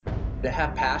To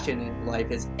have passion in life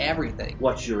is everything.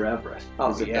 What's your Everest? Oh,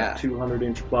 Is it yeah. that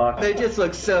 200-inch box? They just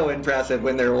look so impressive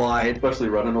when they're wide. Especially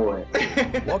running away.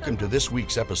 Welcome to this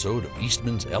week's episode of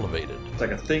Eastman's Elevated. It's like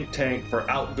a think tank for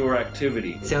outdoor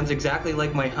activity. Sounds exactly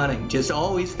like my hunting. Just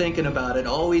always thinking about it,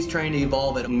 always trying to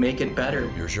evolve it and make it better.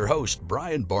 Here's your host,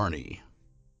 Brian Barney.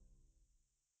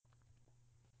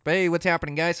 Hey, what's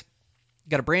happening, guys?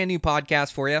 Got a brand new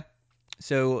podcast for you.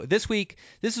 So this week,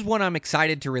 this is one I'm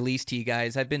excited to release to you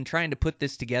guys. I've been trying to put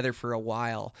this together for a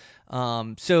while.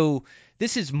 So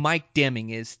this is Mike Deming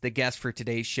is the guest for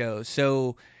today's show.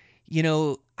 So,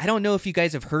 I don't know if you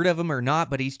guys have heard of him or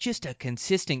not, but he's just a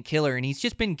consistent killer, and he's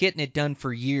just been getting it done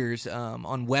for years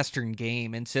on Western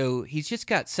game. And so he's just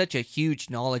got such a huge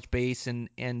knowledge base, and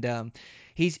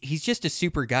he's just a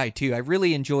super guy too. I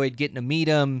really enjoyed getting to meet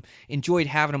him, enjoyed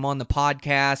having him on the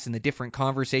podcast and the different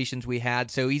conversations we had.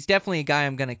 So he's definitely a guy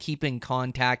I'm going to keep in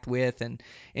contact with and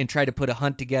try to put a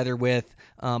hunt together with.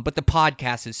 But the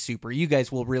podcast is super. You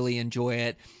guys will really enjoy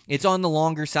it. It's on the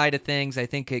longer side of things. I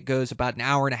think it goes about an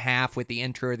hour and a half with the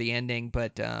intro or the ending,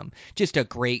 but just a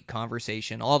great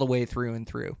conversation all the way through and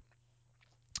through.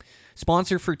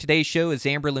 Sponsor for today's show is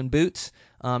Zamberlan Boots.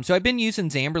 So I've been using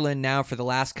Zamberlan now for the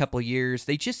last couple years.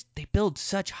 They build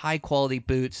such high quality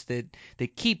boots that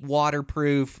keep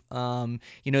waterproof.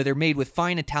 They're made with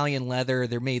fine Italian leather.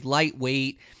 They're made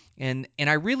lightweight. And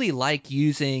I really like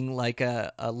using like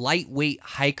a lightweight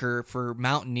hiker for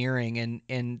mountaineering,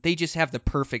 and they just have the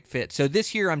perfect fit. So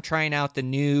this year I'm trying out the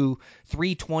new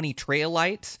 320 Trail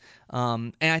Lights,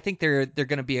 and I think they're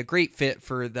going to be a great fit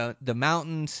for the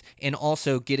mountains and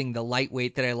also getting the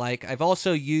lightweight that I like. I've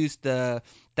also used the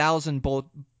 1000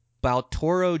 Baltoro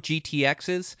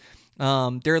GTXs.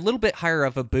 They're a little bit higher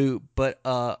of a boot, but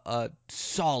a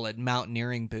solid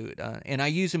mountaineering boot. And I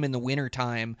use them in the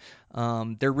wintertime.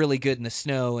 They're really good in the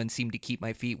snow and seem to keep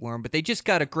my feet warm. But they just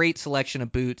got a great selection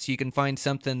of boots. You can find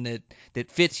something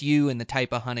that fits you and the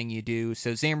type of hunting you do.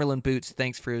 So Zamberlan Boots,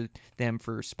 thanks for them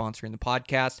for sponsoring the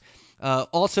podcast.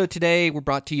 Also today, we're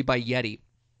brought to you by Yeti.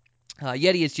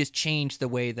 Yeti has just changed the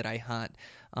way that I hunt.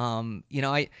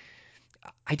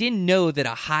 I didn't know that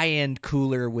a high-end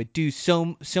cooler would do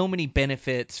so many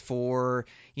benefits for,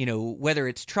 whether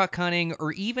it's truck hunting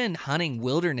or even hunting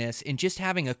wilderness, and just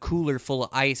having a cooler full of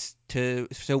ice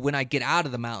so when I get out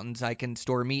of the mountains I can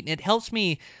store meat. And it helps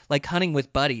me like hunting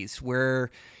with buddies where,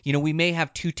 we may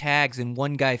have two tags and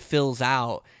one guy fills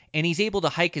out and he's able to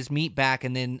hike his meat back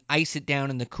and then ice it down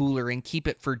in the cooler and keep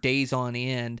it for days on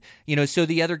end, so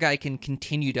the other guy can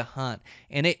continue to hunt.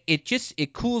 And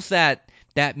it cools that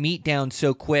meat down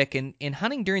so quick. And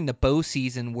hunting during the bow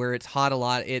season where it's hot a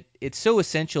lot, it's so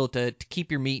essential to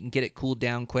keep your meat and get it cooled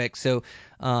down quick. So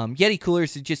Yeti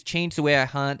coolers have just changed the way I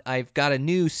hunt. I've got a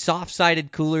new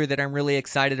soft-sided cooler that I'm really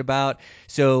excited about.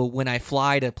 So when I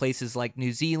fly to places like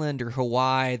New Zealand or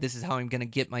Hawaii, this is how I'm going to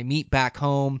get my meat back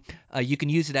home. You can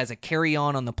use it as a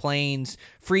carry-on on the planes,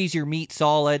 freeze your meat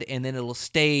solid, and then it'll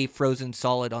stay frozen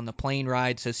solid on the plane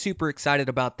ride. So super excited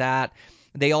about that.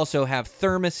 They also have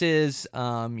thermoses,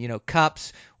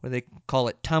 cups, where they call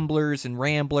it tumblers and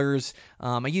ramblers.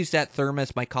 I use that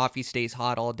thermos. My coffee stays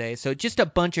hot all day. So just a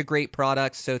bunch of great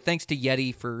products. So thanks to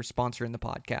Yeti for sponsoring the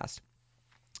podcast.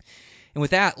 And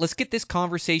with that, let's get this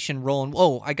conversation rolling.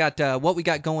 Oh, I got what we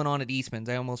got going on at Eastman's.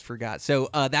 I almost forgot. So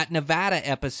that Nevada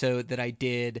episode that I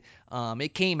did,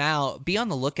 it came out. Be on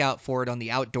the lookout for it on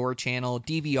the Outdoor Channel.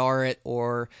 DVR it,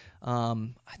 or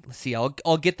let's see.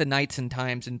 I'll get the nights and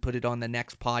times and put it on the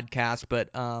next podcast. But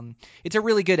it's a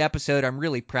really good episode. I'm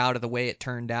really proud of the way it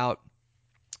turned out.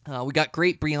 We got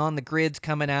great Beyond the Grids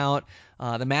coming out.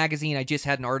 The magazine, I just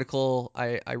had an article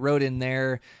I wrote in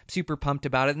there. Super pumped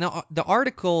about it. And the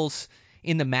articles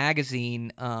in the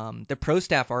magazine, the Pro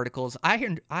Staff articles,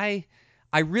 I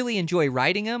really enjoy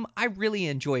writing them. I really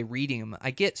enjoy reading them.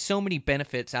 I get so many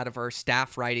benefits out of our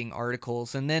staff writing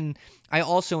articles. And then I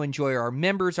also enjoy our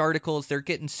members' articles. They're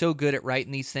getting so good at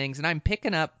writing these things. And I'm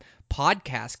picking up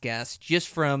podcast guests just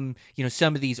from,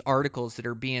 some of these articles that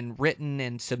are being written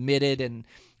and submitted. And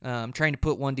I'm trying to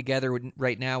put one together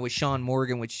right now with Sean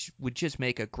Morgan, which would just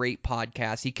make a great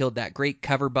podcast. He killed that great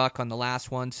cover buck on the last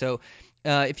one. So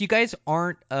if you guys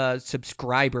aren't a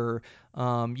subscriber,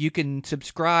 you can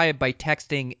subscribe by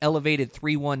texting Elevated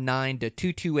 319 to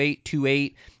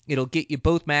 22828. It'll get you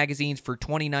both magazines for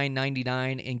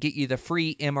 $29.99 and get you the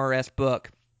free MRS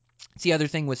book. It's the other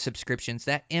thing with subscriptions.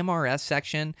 That MRS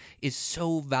section is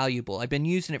so valuable. I've been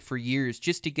using it for years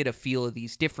just to get a feel of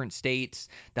these different states,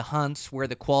 the hunts, where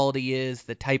the quality is,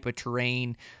 the type of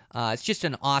terrain. It's just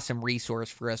an awesome resource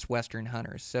for us Western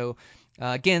hunters. So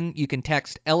again, you can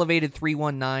text Elevated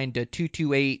 319 to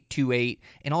 22828.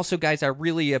 And also, guys, I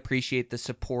really appreciate the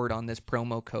support on this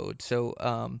promo code.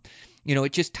 So,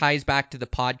 it just ties back to the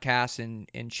podcast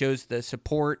and shows the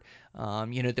support,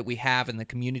 that we have in the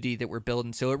community that we're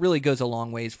building. So it really goes a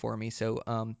long ways for me.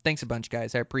 So thanks a bunch,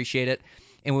 guys. I appreciate it.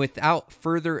 And without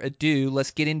further ado,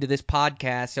 let's get into this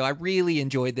podcast. So I really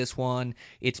enjoyed this one.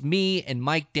 It's me and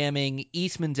Mike Deming,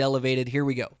 Eastman's Elevated. Here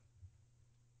we go.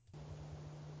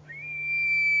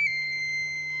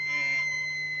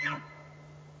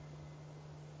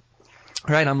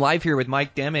 All right, I'm live here with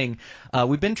Mike Deming.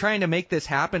 We've been trying to make this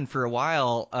happen for a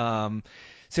while.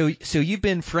 So you've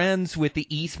been friends with the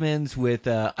Eastmans, with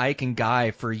Ike and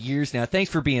Guy for years now.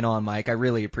 Thanks for being on, Mike. I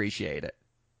really appreciate it.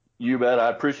 You bet. I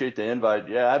appreciate the invite.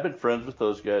 Yeah, I've been friends with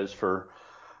those guys for,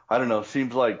 I don't know,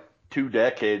 seems like 2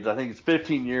 decades. I think it's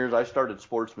 15 years. I started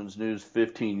Sportsman's News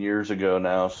 15 years ago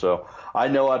now. So I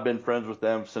know I've been friends with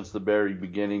them since the very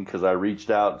beginning because I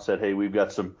reached out and said, hey, we've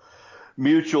got some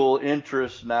mutual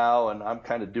interests now, and I'm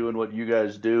kind of doing what you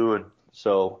guys do. And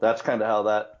so that's kind of how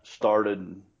that started.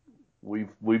 And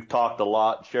we've talked a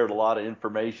lot, shared a lot of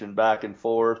information back and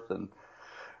forth, and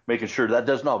making sure that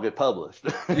doesn't all get published.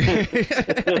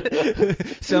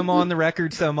 Some on the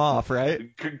record, some off, right?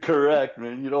 Correct,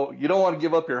 man. You don't want to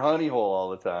give up your honey hole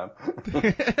all the time.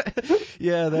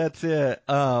 Yeah, that's it.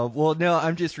 Well, no,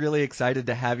 I'm just really excited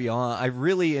to have you on. I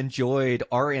really enjoyed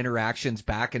our interactions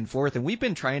back and forth, and we've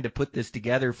been trying to put this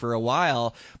together for a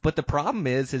while. But the problem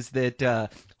is that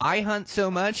I hunt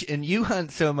so much and you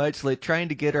hunt so much, like trying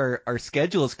to get our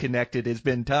schedules connected has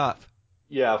been tough.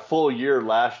 Yeah, full year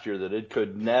last year that it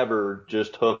could never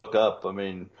just hook up. I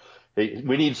mean, we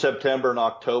need September and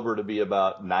October to be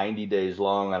about 90 days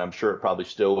long, and I'm sure it probably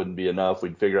still wouldn't be enough.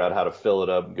 We'd figure out how to fill it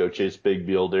up and go chase big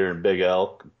mule deer and big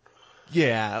elk.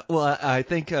 Yeah, well, I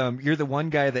think you're the one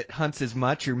guy that hunts as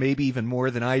much or maybe even more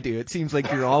than I do. It seems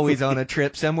like you're always on a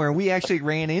trip somewhere. We actually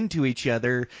ran into each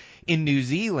other in New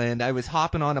Zealand. I was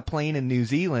hopping on a plane in New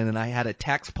Zealand, and I had a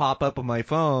text pop up on my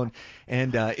phone,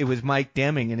 and it was Mike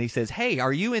Deming, and he says, hey,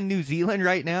 are you in New Zealand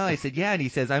right now? I said, yeah, and he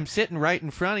says, I'm sitting right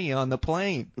in front of you on the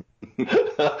plane. Yeah,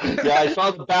 I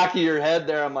saw the back of your head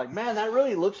there. I'm like, man, that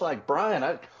really looks like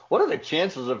Brian. What are the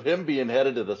chances of him being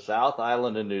headed to the South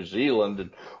Island in New Zealand? And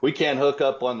we can't hook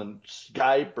up on the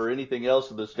Skype or anything else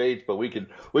in the States, but we can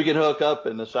hook up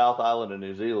in the South Island of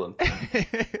New Zealand.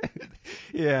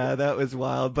 Yeah, that was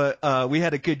wild. But we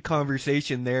had a good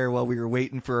conversation there while we were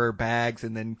waiting for our bags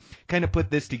and then kind of put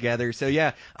this together. So,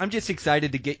 yeah, I'm just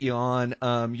excited to get you on.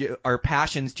 Our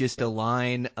passions just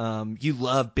align. You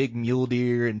love big mule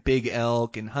deer and big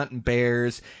elk and hunting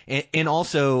bears and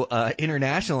also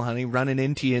international hunting, running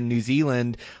into you in New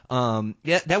Zealand.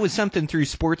 Yeah, that was something through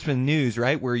Sportsman News,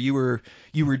 right, where you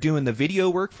were doing the video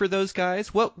work for those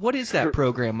guys. What is that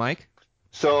program, Mike?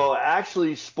 So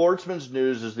actually, Sportsman's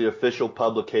News is the official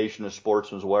publication of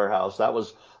Sportsman's Warehouse. That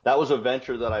was a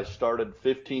venture that I started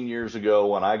 15 years ago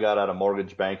when I got out of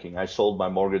mortgage banking. I sold my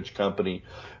mortgage company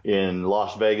in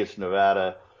Las Vegas,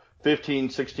 Nevada,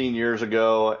 16 years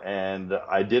ago, and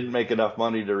I didn't make enough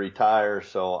money to retire,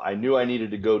 so I knew I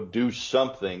needed to go do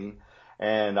something,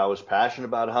 and I was passionate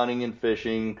about hunting and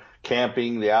fishing,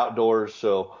 camping, the outdoors,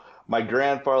 so my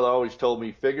grandfather always told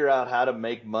me, figure out how to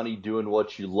make money doing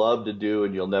what you love to do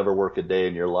and you'll never work a day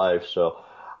in your life. So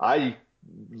I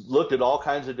looked at all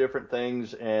kinds of different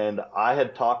things, and I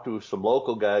had talked to some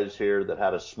local guys here that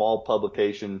had a small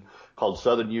publication called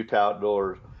Southern Utah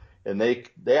Outdoors, and they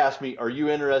asked me, are you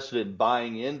interested in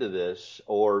buying into this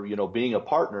or, being a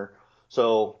partner?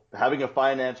 So having a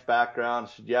finance background,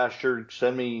 I said, yeah, sure,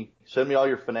 send me all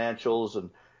your financials and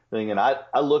thing. And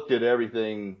I looked at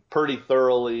everything pretty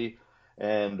thoroughly.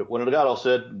 And when it got all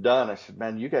said and done, I said,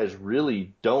 man, you guys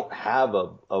really don't have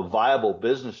a viable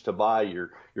business to buy.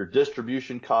 Your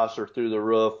distribution costs are through the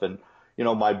roof. And,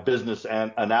 my business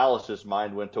analysis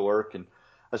mind went to work. And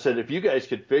I said, if you guys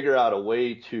could figure out a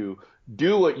way to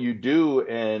do what you do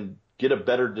and get a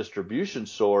better distribution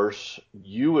source,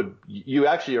 you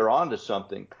actually are onto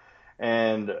something.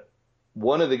 And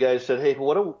one of the guys said, hey,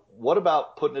 what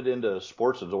about putting it into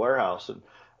Sportsman's Warehouse? And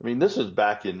I mean, this is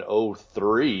back in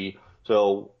 2003.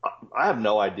 So I have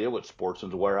no idea what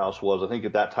Sportsman's Warehouse was. I think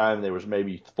at that time there was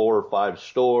maybe 4 or 5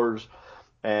 stores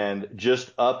and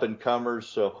just up and comers.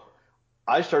 So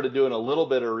I started doing a little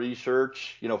bit of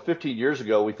research. 15 years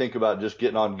ago, we think about just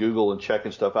getting on Google and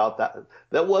checking stuff out.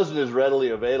 That wasn't as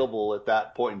readily available at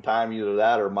that point in time. Either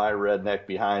that or my redneck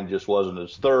behind just wasn't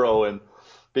as thorough in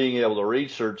being able to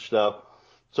research stuff.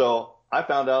 So I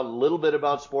found out a little bit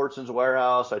about Sportsman's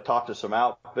Warehouse. I talked to some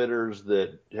outfitters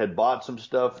that had bought some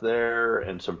stuff there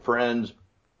and some friends.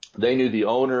 They knew the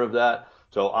owner of that.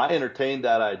 So I entertained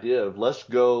that idea of let's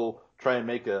go try and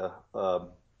make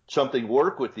something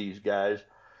work with these guys.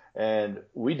 And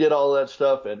we did all that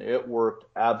stuff, and it worked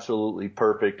absolutely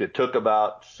perfect. It took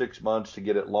about 6 months to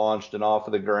get it launched and off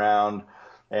of the ground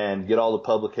and get all the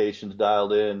publications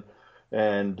dialed in.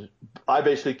 And I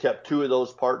basically kept 2 of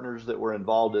those partners that were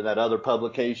involved in that other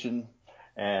publication,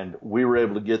 and we were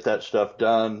able to get that stuff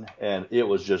done, and it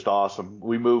was just awesome.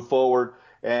 We moved forward,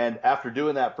 and after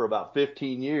doing that for about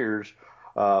 15 years,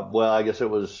 I guess it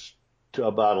was to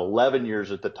about 11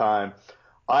 years at the time,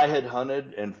 I had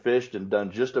hunted and fished and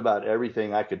done just about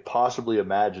everything I could possibly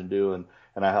imagine doing.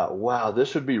 And I thought, wow,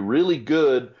 this would be really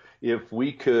good if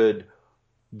we could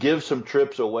give some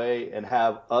trips away and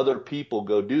have other people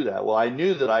go do that. Well, I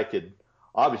knew that I could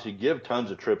obviously give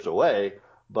tons of trips away,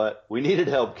 but we needed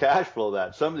to help cash flow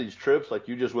that. Some of these trips, like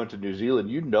you just went to New Zealand,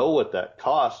 you know what that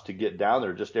costs to get down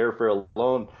there, just airfare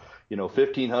alone,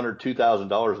 $1,500,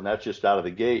 $2,000, and that's just out of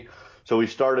the gate. So we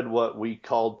started what we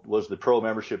called was the Pro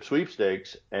Membership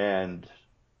Sweepstakes and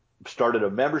started a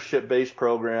membership-based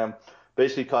program.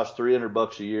 Basically costs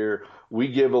 $300 a year. We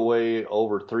give away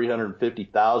over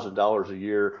 $350,000 a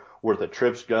year worth of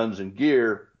trips, guns, and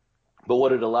gear. But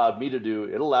what it allowed me to do,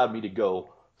 it allowed me to go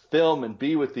film and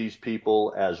be with these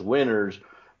people as winners,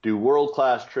 do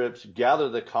world-class trips, gather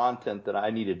the content that I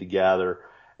needed to gather,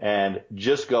 and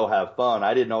just go have fun.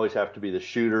 I didn't always have to be the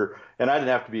shooter, and I didn't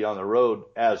have to be on the road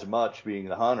as much being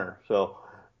the hunter. So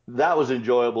that was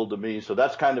enjoyable to me. So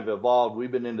that's kind of evolved.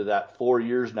 We've been into that 4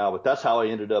 years now, but that's how I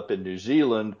ended up in New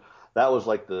Zealand. That was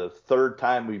like the 3rd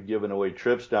time we've given away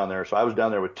trips down there. So I was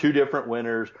down there with 2 different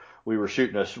winners. We were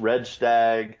shooting a red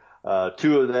stag,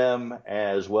 2 of them,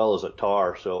 as well as a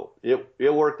tar. So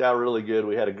it worked out really good.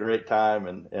 We had a great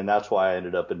time, and that's why I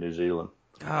ended up in New Zealand.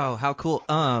 Oh, how cool.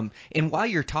 And while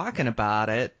you're talking about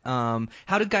it,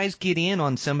 how do guys get in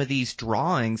on some of these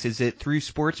drawings? Is it through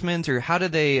Sportsman's, or how do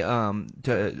they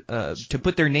to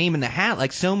put their name in the hat?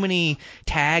 Like, so many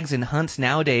tags and hunts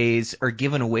nowadays are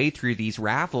given away through these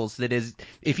raffles. That is,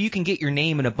 if you can get your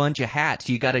name in a bunch of hats,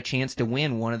 you got a chance to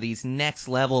win one of these next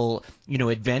level,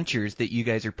 adventures that you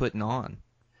guys are putting on.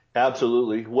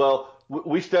 Absolutely. Well,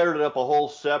 we started up a whole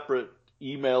separate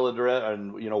email address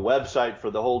and website for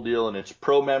the whole deal, and it's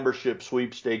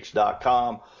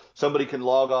promembershipsweepstakes.com. Somebody can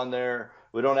log on there.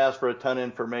 We don't ask for a ton of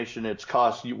information. It's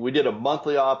cost. We did a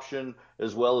monthly option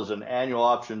as well as an annual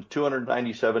option,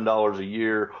 $297 a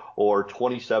year or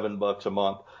 $27 a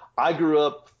month. I grew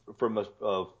up from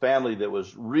a family that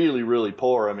was really, really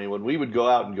poor. I mean, when we would go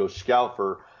out and go scout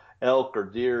for elk or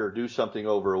deer or do something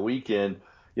over a weekend,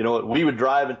 we would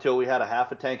drive until we had a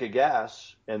half a tank of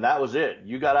gas, and that was it.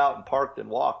 You got out and parked and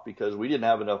walked because we didn't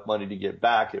have enough money to get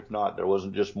back. If not, there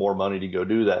wasn't just more money to go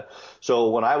do that. So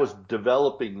when I was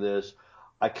developing this,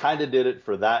 I kind of did it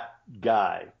for that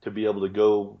guy to be able to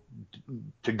go.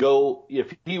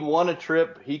 If he won a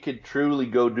trip, he could truly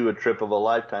go do a trip of a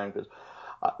lifetime. Because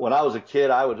when I was a kid,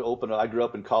 I grew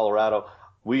up in Colorado.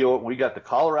 We got the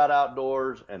Colorado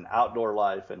Outdoors and Outdoor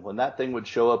Life, and when that thing would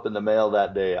show up in the mail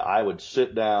that day, I would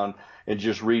sit down and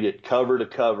just read it cover to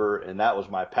cover, and that was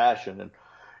my passion. And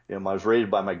I was raised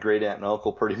by my great aunt and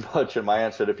uncle pretty much, and my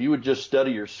aunt said, if you would just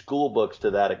study your school books to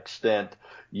that extent,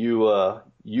 you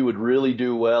would really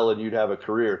do well and you'd have a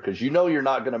career, because you're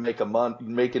not going to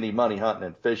make any money hunting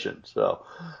and fishing. So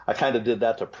I kind of did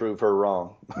that to prove her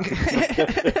wrong.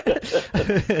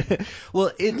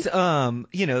 Well, it's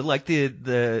like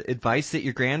the advice that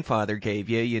your grandfather gave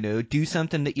you, do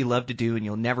something that you love to do and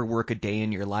you'll never work a day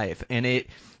in your life. And it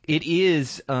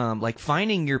is like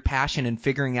finding your passion and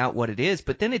figuring out what it is,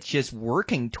 but then it's just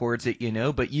working towards it,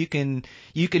 but you can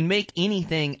make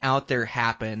anything out there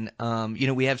happen.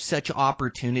 We have such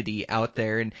opportunity out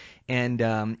there, and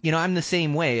I'm the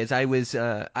same way. As I was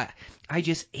I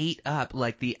just ate up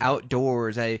like the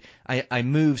outdoors. I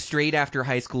moved straight after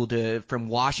high school from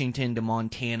Washington to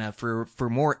Montana for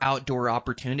more outdoor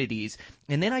opportunities,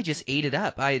 and then I just ate it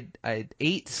up. I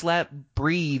ate, slept,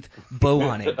 breathed bow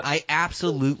hunting. I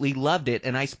absolutely loved it,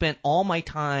 and I spent all my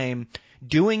time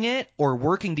doing it or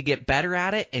working to get better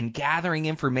at it and gathering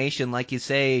information, like you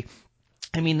say.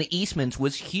 I mean, the Eastmans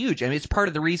was huge. I mean, it's part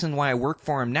of the reason why I work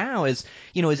for him now is,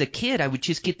 as a kid, I would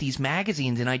just get these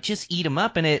magazines and I'd just eat them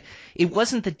up. And it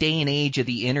wasn't the day and age of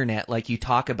the internet like you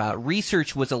talk about.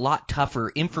 Research was a lot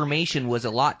tougher. Information was a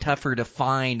lot tougher to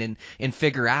find and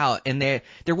figure out. And there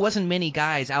wasn't many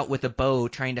guys out with a bow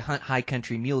trying to hunt high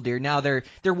country mule deer. Now there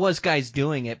was guys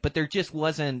doing it, but there just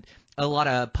wasn't a lot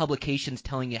of publications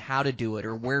telling you how to do it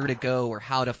or where to go or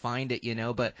how to find it,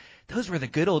 but those were the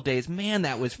good old days. Man,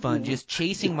 that was fun, just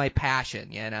chasing my passion.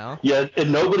 Yeah,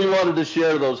 and nobody wanted to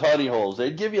share those honey holes.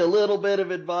 They'd give you a little bit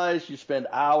of advice. You spend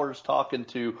hours talking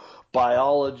to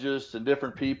biologists and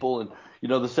different people. And,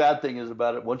 the sad thing is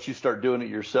about it, once you start doing it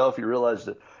yourself, you realize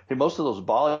that, hey, most of those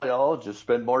biologists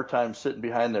spend more time sitting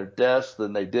behind their desks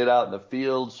than they did out in the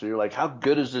field. So you're like, how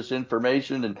good is this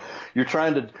information? And you're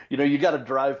trying to, you got to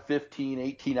drive 15,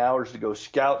 18 hours to go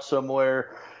scout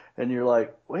somewhere. And you're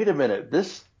like, wait a minute,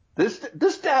 this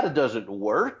data doesn't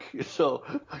work. So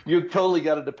you totally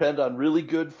got to depend on really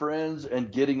good friends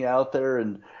and getting out there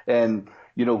and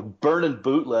burning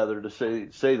boot leather,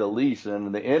 to say the least.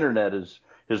 And the internet has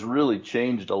really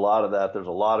changed a lot of that. There's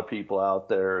a lot of people out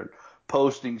there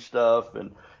posting stuff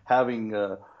and having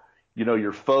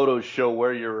your photos show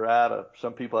where you're at.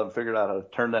 Some people haven't figured out how to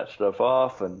turn that stuff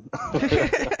off. And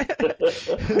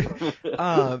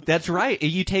that's right.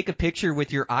 You take a picture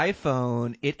with your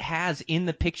iPhone, it has in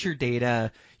the picture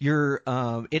data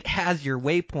it has your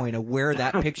waypoint of where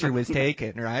that picture was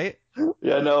taken, right?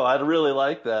 Yeah, no, I'd really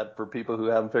like that for people who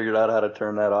haven't figured out how to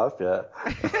turn that off yet.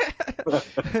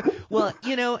 Well,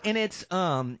 and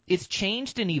it's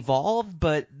changed and evolved,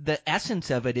 but the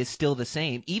essence of it is still the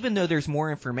same. Even though there's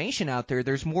more information out there,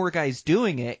 there's more guys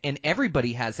doing it, and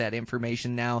everybody has that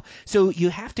information now. So you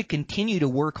have to continue to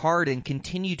work hard and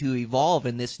continue to evolve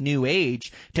in this new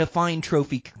age to find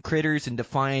trophy critters and to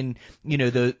find,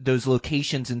 those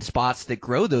locations and spots that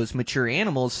grow those mature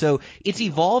animals. So it's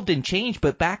evolved and changed,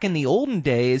 but back in the olden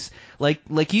days, like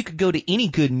you could go to any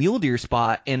good mule deer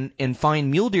spot and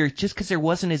find mule deer just because there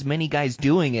wasn't as many guys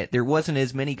doing it. There wasn't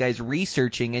as many guys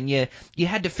researching, and you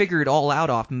had to figure it all out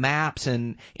off maps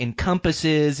and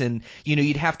compasses, and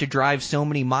you'd have to drive so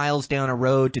many miles down a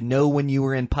road to know when you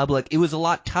were in public. It was a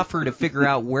lot tougher to figure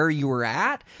out where you were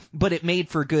at, but it made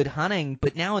for good hunting.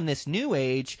 But now in this new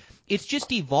age, it's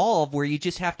just evolved where you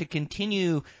just have to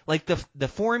continue, like the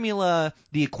formula,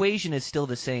 the equation is still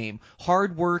the same.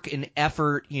 Hard work and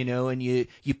effort, and you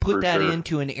put For that sure.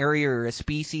 into an area or a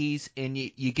species, and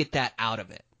you get that out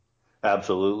of it.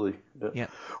 Absolutely. Yeah.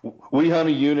 We hunt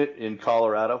a unit in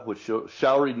Colorado, which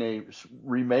shall remain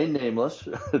nameless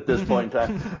at this point in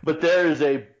time. But there is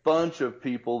a bunch of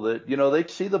people that, they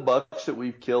see the bucks that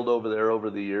we've killed over there over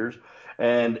the years.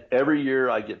 And every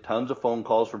year I get tons of phone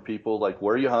calls from people like,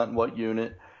 where are you hunting, what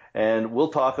unit? And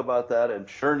we'll talk about that. And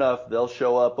sure enough, they'll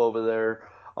show up over there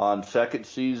on second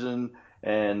season.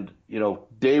 And,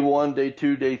 day 1, day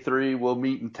 2, day 3, we'll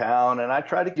meet in town. And I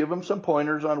try to give them some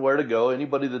pointers on where to go.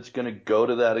 Anybody that's going to go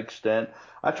to that extent,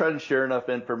 I try to share enough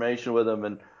information with them.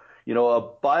 And,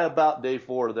 by about day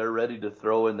 4, they're ready to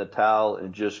throw in the towel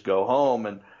and just go home.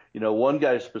 And, one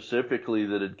guy specifically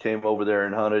that had came over there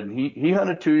and hunted, and he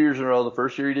hunted 2 years in a row. The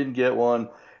first year he didn't get one.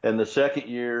 And the second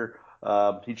year,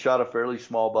 he shot a fairly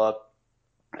small buck.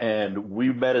 And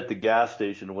we met at the gas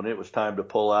station when it was time to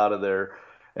pull out of there.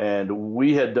 And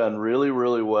we had done really,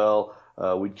 really well.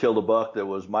 We'd killed a buck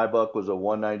my buck was a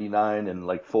 199 and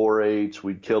like 4/8.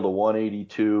 We'd killed a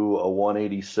 182, a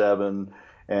 187,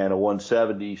 and a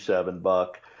 177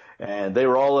 buck. And they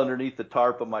were all underneath the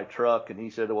tarp of my truck. And he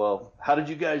said, well, how did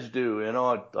you guys do?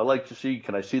 I like to see,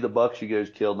 can I see the bucks you guys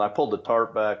killed? And I pulled the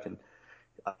tarp back, and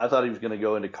I thought he was going to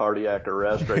go into cardiac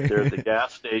arrest right there at the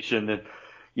gas station. And,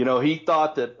 he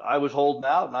thought that I was holding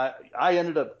out, and I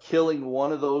ended up killing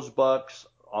one of those bucks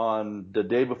on the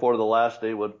day before the last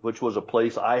day, which was a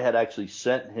place I had actually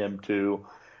sent him to.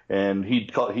 And he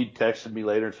texted me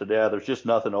later and said, yeah, there's just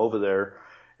nothing over there.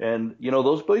 And,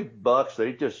 those big bucks,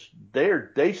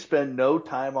 they spend no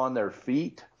time on their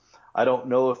feet. I don't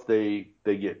know if they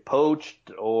get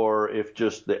poached or if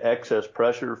just the excess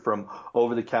pressure from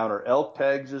over-the-counter elk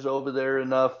tags is over there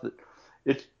enough.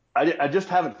 I just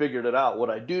haven't figured it out. What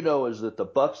I do know is that the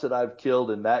bucks that I've killed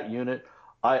in that unit,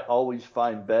 I always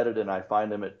find bedded, and I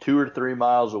find them at 2 or 3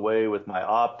 miles away with my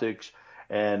optics.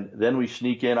 And then we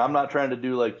sneak in. I'm not trying to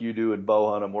do like you do and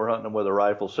bow hunt them. We're hunting them with a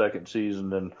rifle second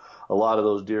season, and a lot of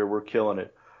those deer we're killing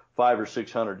at 500 or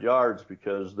 600 yards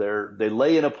because they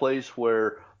lay in a place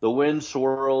where the wind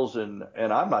swirls, and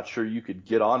I'm not sure you could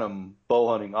get on them bow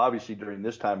hunting. Obviously during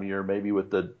this time of year, maybe with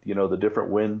the the different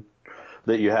wind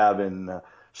that you have in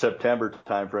September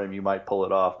timeframe, you might pull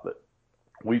it off. But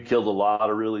we've killed a lot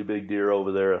of really big deer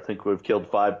over there. I think we've killed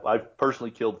 5. I've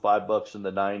personally killed 5 bucks in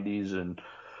the 90s and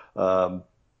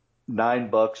 9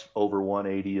 bucks over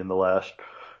 180 in the last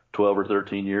 12 or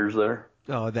 13 years there.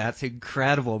 Oh, that's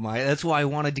incredible, Mike. That's why I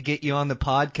wanted to get you on the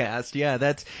podcast. Yeah,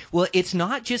 it's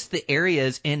not just the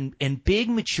areas and big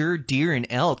mature deer and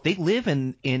elk. They live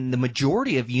in the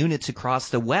majority of units across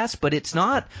the West, but it's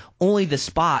not only the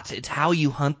spots, it's how you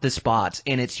hunt the spots,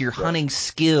 and it's your hunting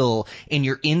skill and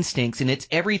your instincts, and it's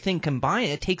everything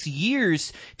combined. It takes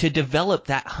years to develop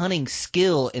that hunting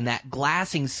skill and that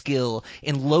glassing skill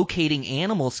and locating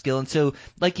animal skill. And so,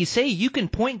 like you say, you can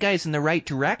point guys in the right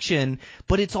direction,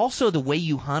 but it's also the way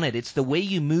you hunt it. It's the way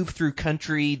you move through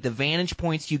country, the vantage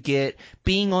points you get,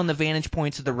 being on the vantage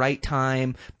points at the right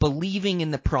time, believing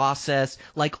in the process.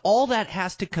 Like, all that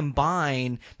has to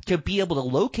combine to be able to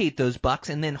locate those bucks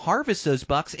and then harvest those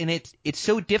bucks. And it's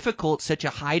so difficult, such a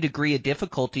high degree of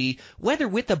difficulty, whether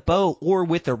with a bow or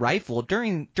with a rifle.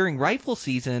 During rifle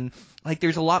season, like,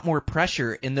 there's a lot more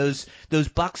pressure, and those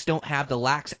bucks don't have the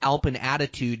lax alpine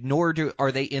attitude, nor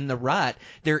are they in the rut.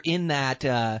 They're in that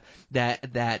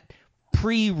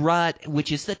pre-rut,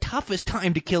 which is the toughest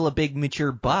time to kill a big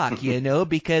mature buck,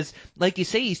 because, like you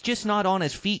say, he's just not on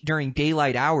his feet during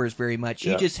daylight hours very much.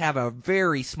 You just have a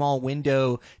very small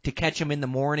window to catch him in the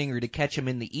morning or to catch him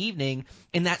in the evening.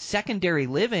 In that secondary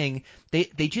living,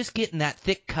 they just get in that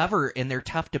thick cover, and they're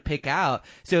tough to pick out.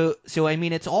 So I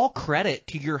mean, it's all credit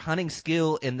to your hunting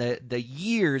skill and the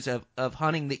years of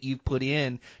hunting that you've put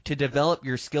in to develop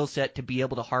your skill set to be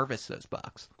able to harvest those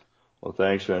bucks. Well,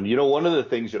 thanks, man. One of the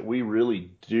things that we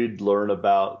really did learn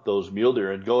about those mule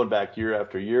deer, and going back year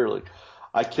after year, like,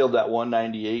 I killed that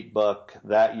 198 buck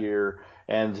that year,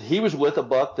 and he was with a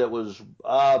buck that was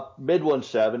mid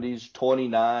 170s,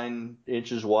 29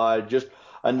 inches wide, just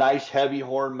a nice heavy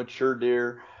horn mature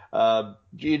deer.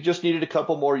 You just needed a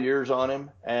couple more years on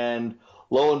him, and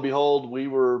lo and behold,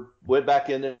 went back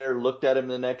in there, looked at him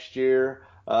the next year.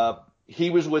 He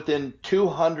was within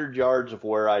 200 yards of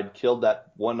where I'd killed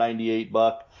that 198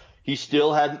 buck. He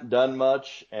still hadn't done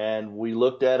much, and we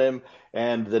looked at him.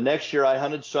 And the next year I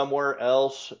hunted somewhere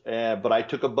else, but I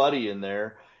took a buddy in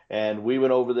there, and we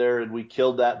went over there and we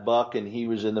killed that buck, and he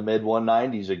was in the mid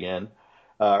 190s again.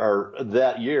 Or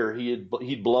that year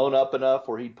he'd blown up enough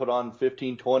where he'd put on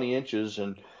 15, 20 inches,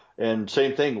 and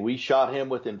same thing. We shot him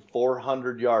within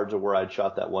 400 yards of where I'd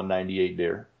shot that 198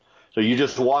 deer. So you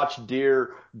just watch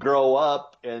deer grow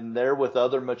up, and they're with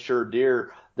other mature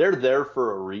deer. They're there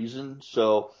for a reason.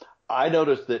 So I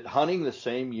noticed that hunting the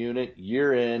same unit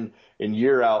year in and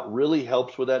year out really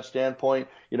helps with that standpoint.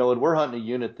 When we're hunting a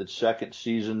unit that's second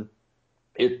season,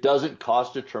 it doesn't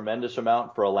cost a tremendous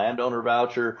amount for a landowner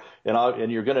voucher, and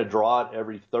you're going to draw it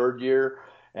every third year.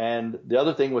 And the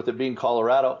other thing with it being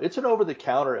Colorado, it's an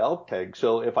over-the-counter elk tag.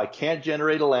 So if I can't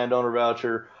generate a landowner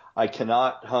voucher, I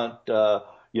cannot hunt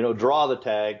draw the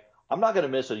tag. I'm not going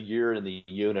to miss a year in the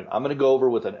unit. I'm going to go over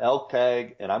with an elk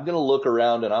tag, and I'm going to look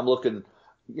around, and I'm looking,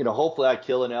 hopefully I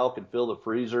kill an elk and fill the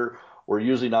freezer. We're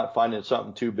usually not finding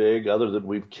something too big, other than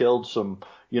we've killed some,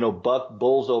 buck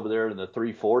bulls over there in the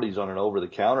 340s on an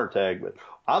over-the-counter tag. But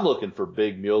I'm looking for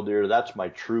big mule deer. That's my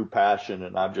true passion,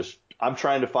 and I'm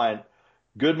trying to find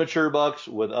good mature bucks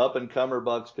with up-and-comer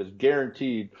bucks, because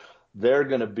guaranteed they're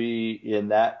going to be in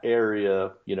that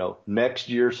area, next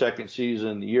year, second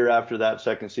season, the year after that,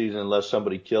 second season, unless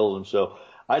somebody kills them. So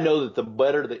I know that the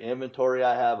better the inventory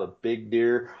I have of big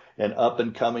deer and up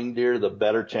and coming deer, the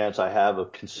better chance I have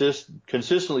of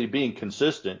consistently being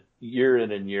consistent year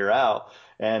in and year out.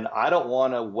 And I don't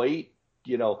want to wait,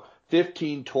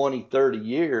 15, 20, 30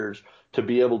 years to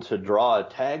be able to draw a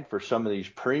tag for some of these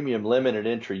premium limited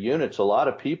entry units. A lot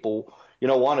of people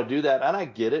want to do that. And I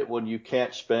get it when you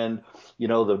can't spend,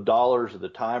 the dollars or the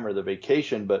time or the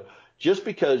vacation. But just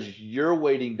because you're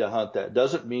waiting to hunt that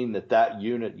doesn't mean that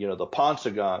unit, the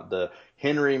Paunsaugunt, the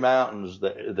Henry Mountains,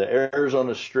 the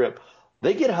Arizona Strip,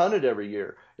 they get hunted every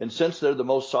year. And since they're the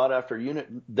most sought after unit,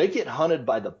 they get hunted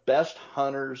by the best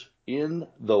hunters in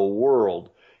the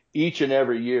world each and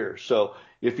every year. So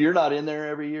if you're not in there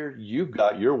every year, you've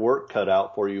got your work cut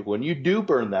out for you. When you do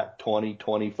burn that 20,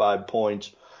 25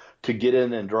 points to get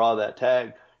in and draw that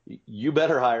tag, you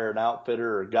better hire an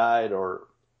outfitter or a guide or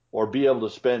be able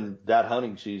to spend that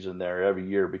hunting season there every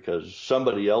year, because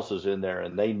somebody else is in there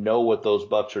and they know what those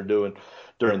bucks are doing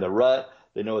during the rut.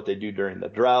 They know what they do during the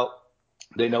drought.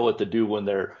 They know what to do when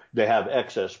they have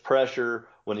excess pressure,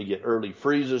 when they get early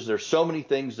freezes. There's so many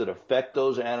things that affect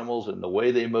those animals and the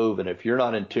way they move. And if you're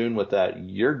not in tune with that,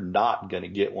 you're not going to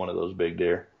get one of those big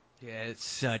deer. Yeah, it's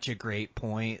such a great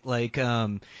point. Like,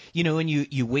 when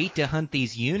you wait to hunt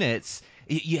these units,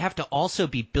 you have to also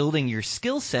be building your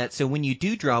skill set. So when you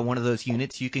do draw one of those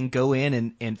units, you can go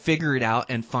in and figure it out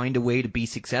and find a way to be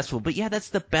successful. But yeah, that's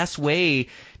the best way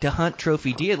to hunt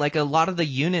trophy deer. Like a lot of the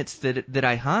units that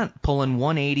I hunt, pulling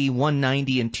 180,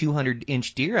 190, and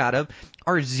 200-inch deer out of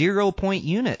are 0-point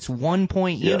units,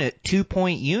 1-point unit,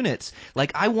 2-point units.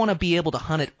 Like I want to be able to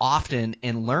hunt it often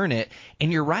and learn it.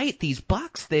 And you're right, these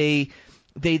bucks, they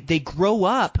grow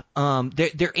up,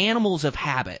 they're animals of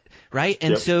habit, right?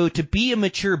 And so to be a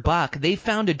mature buck, they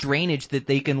found a drainage that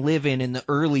they can live in the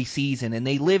early season, and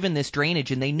they live in this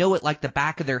drainage and they know it like the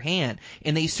back of their hand,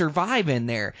 and they survive in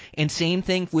there. And same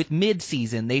thing with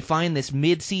mid-season. They find this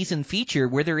mid-season feature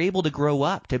where they're able to grow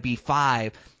up to be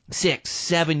 5, 6,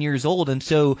 7 years old. And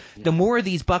so the more of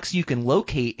these bucks you can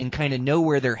locate and kind of know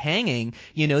where they're hanging,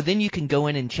 then you can go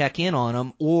in and check in on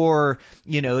them, or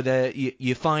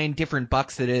you find different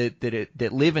bucks that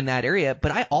live in that area.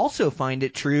 But I also find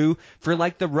it true for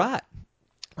like the rut,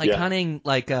 hunting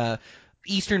like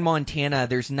Eastern Montana.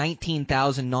 There's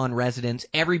 19,000 non-residents.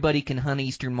 Everybody can hunt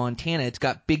Eastern Montana. It's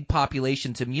got big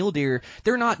populations of mule deer.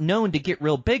 They're not known to get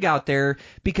real big out there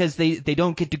because they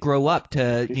don't get to grow up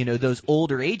to, those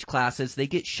older age classes. They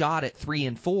get shot at 3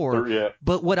 and 4. Yeah.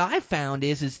 But what I found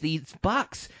is these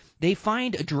bucks, they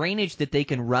find a drainage that they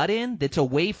can rut in that's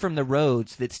away from the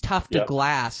roads, that's tough to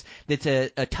glass, that's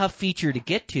a tough feature to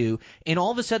get to, and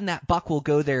all of a sudden that buck will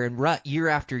go there and rut year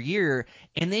after year,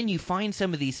 and then you find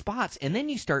some of these spots, and then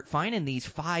you start finding these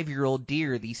 5-year-old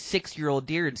deer, these 6-year-old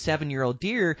deer, and 7-year-old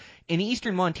deer, and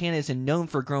Eastern Montana isn't known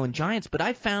for growing giants, but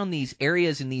I found these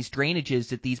areas and these drainages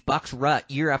that these bucks rut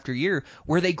year after year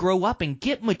where they grow up and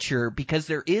get mature because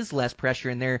there is less pressure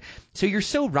in there. So you're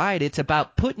so right, it's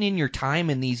about putting in your time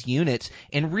in these units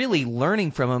and really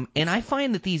learning from them. And I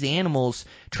find that these animals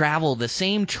travel the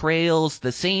same trails,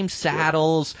 the same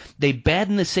saddles, they bed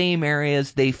in the same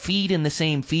areas, they feed in the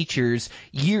same features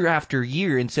year after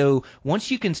year. And so once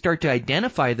you can start to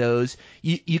identify those,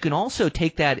 you can also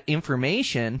take that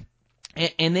information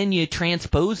and then you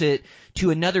transpose it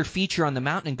to another feature on the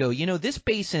mountain and go, this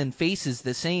basin faces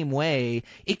the same way.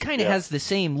 It kind of has the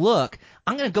same look.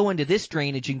 I'm going to go into this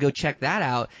drainage and go check that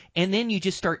out. And then you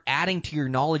just start adding to your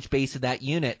knowledge base of that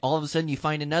unit. All of a sudden you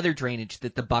find another drainage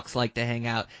that the bucks like to hang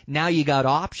out. Now you got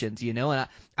options, and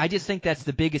I just think that's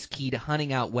the biggest key to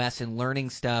hunting out west and learning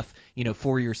stuff,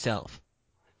 for yourself.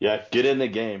 Yeah, get in the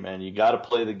game, man. You got to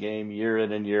play the game year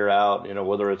in and year out,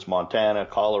 whether it's Montana,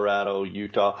 Colorado,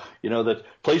 Utah, the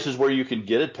places where you can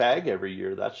get a tag every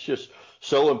year. That's just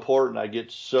so important. I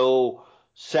get so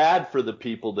sad for the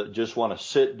people that just want to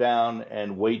sit down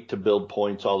and wait to build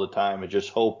points all the time and just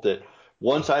hope that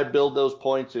once I build those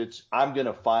points, I'm going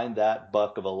to find that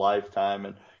buck of a lifetime.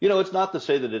 And, it's not to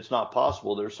say that it's not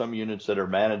possible. There's some units that are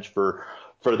managed for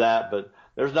that, but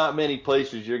there's not many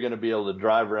places you're going to be able to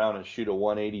drive around and shoot a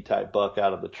 180 type buck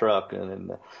out of the truck,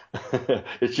 and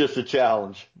it's just a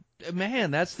challenge.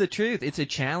 Man, that's the truth. It's a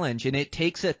challenge, and it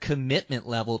takes a commitment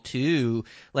level too.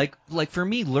 Like for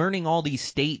me, learning all these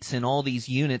states and all these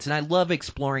units, and I love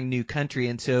exploring new country,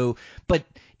 and so, but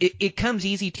it comes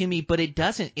easy to me, but it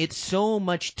doesn't. It's so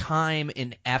much time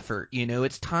and effort,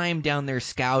 It's time down there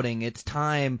scouting. It's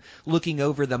time looking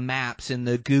over the maps and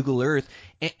the Google Earth,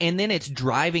 and then it's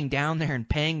driving down there and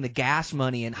paying the gas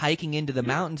money and hiking into the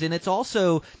mountains. And it's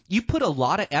also, you put a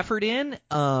lot of effort in,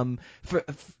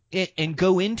 and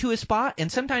go into a spot,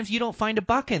 and sometimes you don't find a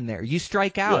buck in there. You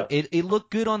strike out. Yeah. It looked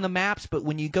good on the maps, but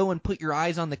when you go and put your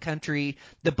eyes on the country,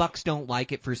 the bucks don't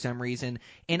like it for some reason.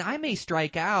 And I may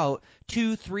strike out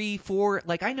 2, 3, 4.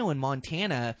 Like I know in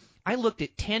Montana, I looked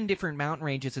at 10 different mountain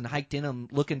ranges and hiked in them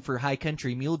looking for high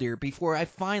country mule deer before I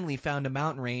finally found a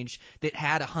mountain range that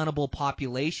had a huntable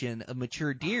population of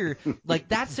mature deer. Like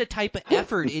that's the type of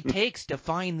effort it takes to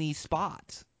find these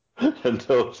spots. And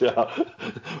those,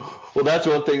 well, that's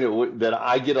one thing that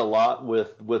I get a lot with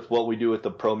what we do with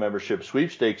the pro membership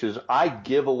sweepstakes is I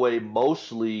give away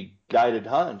mostly guided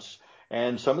hunts,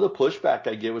 and some of the pushback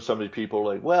I get with some of these people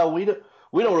are like, well, we don't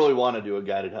really want to do a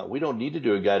guided hunt. We don't need to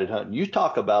do a guided hunt. And you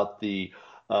talk about the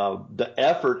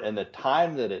effort and the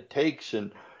time that it takes,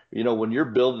 and when you're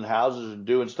building houses and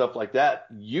doing stuff like that,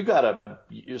 you gotta,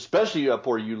 especially up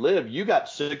where you live, you got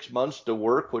 6 months to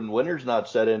work when winter's not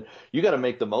set in. You got to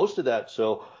make the most of that.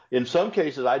 So in some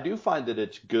cases, I do find that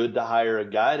it's good to hire a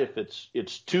guide if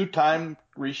it's too time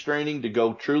restraining to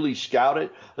go truly scout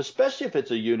it, especially if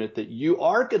it's a unit that you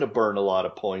are going to burn a lot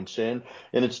of points in,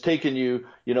 and it's taken you,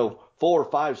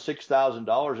 $4,000, $5,000,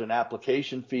 $6,000 in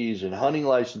application fees and hunting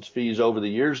license fees over the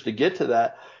years to get to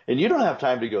that. And you don't have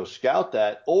time to go scout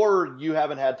that, or you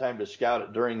haven't had time to scout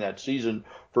it during that season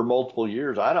for multiple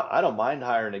years. I don't mind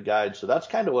hiring a guide. So that's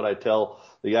kind of what I tell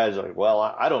the guys, like, well,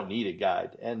 I don't need a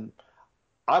guide. And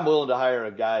I'm willing to hire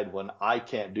a guide when I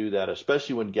can't do that,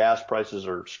 especially when gas prices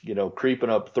are, creeping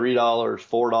up $3,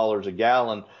 $4 a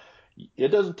gallon. It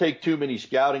doesn't take too many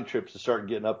scouting trips to start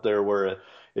getting up there where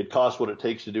it costs what it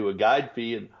takes to do a guide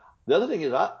fee. And the other thing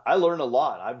is I learn a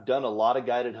lot. I've done a lot of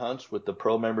guided hunts with the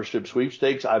pro membership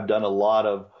sweepstakes. I've done a lot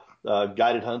of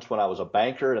guided hunts when I was a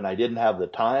banker and I didn't have the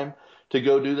time to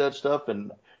go do that stuff.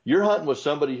 And you're hunting with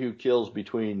somebody who kills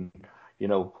between,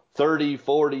 30,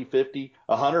 40, 50,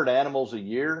 100 animals a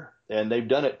year, and they've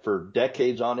done it for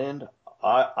decades on end.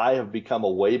 I have become a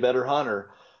way better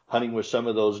hunter hunting with some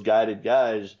of those guided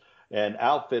guys and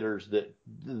outfitters that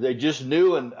they just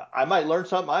knew, and I might learn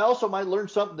something. I also might learn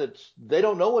something that they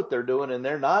don't know what they're doing and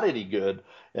they're not any good.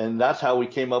 And that's how we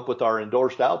came up with our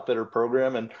endorsed outfitter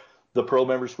program and the pro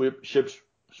membership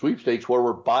sweepstakes, where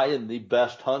we're buying the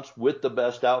best hunts with the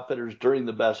best outfitters during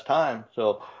the best time.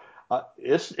 So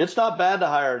it's not bad to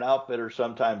hire an outfitter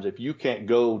sometimes if you can't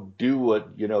go do what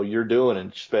you're doing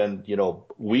and spend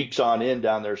weeks on end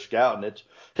down there scouting. It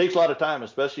takes a lot of time,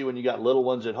 especially when you got little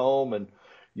ones at home and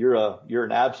you're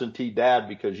an absentee dad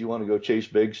because you want to go chase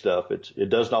big stuff. It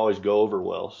doesn't always go over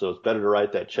well, so it's better to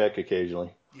write that check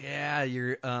occasionally. Yeah,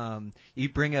 you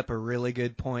bring up a really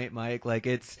good point, Mike. Like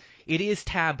it is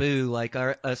taboo, like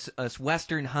us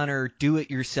Western hunter, do it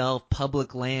yourself,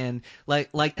 public land,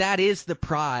 like that is the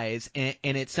prize, and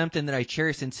it's something that I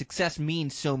cherish, and success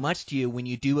means so much to you when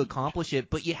you do accomplish it,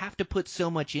 but you have to put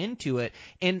so much into it,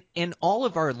 and all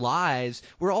of our lives,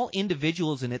 we're all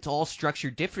individuals and it's all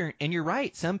structured different, and you're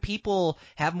right, some people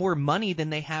have more money than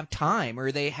they have time,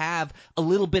 or they have a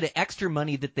little bit of extra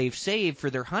money that they've saved for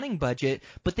their hunting budget,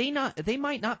 but they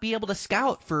might not be able to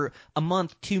scout for a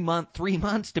month, 2 months, 3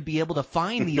 months to be able to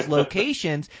find these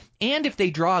locations. And if they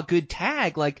draw a good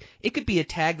tag, like it could be a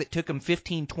tag that took them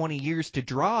 15, 20 years to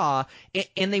draw,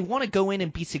 and they want to go in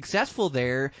and be successful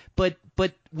there, but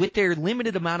with their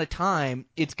limited amount of time,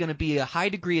 it's going to be a high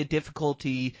degree of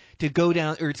difficulty to go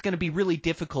down, or it's going to be really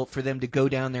difficult for them to go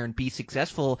down there and be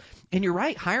successful. And you're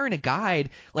right, hiring a guide,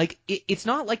 like it's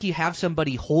not like you have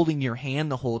somebody holding your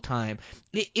hand the whole time.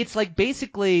 It's like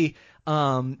basically,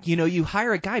 you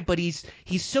hire a guy, but he's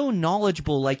so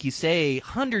knowledgeable, like you say,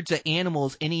 hundreds of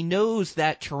animals, and he knows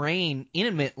that terrain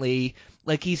intimately.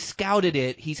 Like he's scouted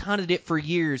it, he's hunted it for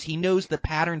years, he knows the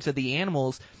patterns of the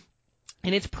animals.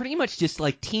 And it's pretty much just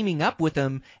like teaming up with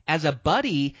them as a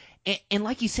buddy. And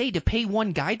like you say, to pay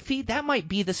one guide fee, that might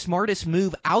be the smartest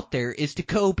move out there, is to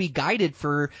go be guided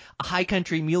for a high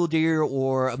country mule deer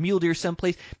or a mule deer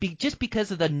someplace, just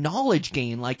because of the knowledge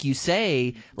gain, like you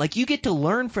say. Like you get to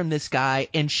learn from this guy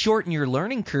and shorten your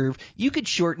learning curve. You could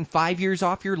shorten 5 years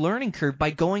off your learning curve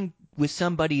by going with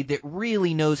somebody that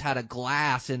really knows how to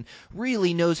glass and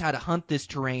really knows how to hunt this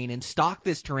terrain and stalk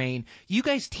this terrain. You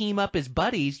guys team up as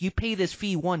buddies. You pay this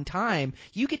fee one time.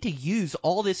 You get to use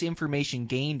all this information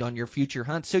gained on your future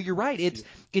hunts. So you're right.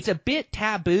 It's a bit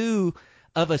taboo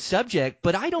of a subject,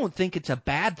 but I don't think it's a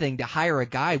bad thing to hire a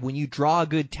guide when you draw a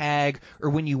good tag or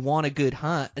when you want a good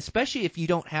hunt, especially if you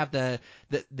don't have the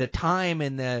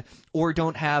time or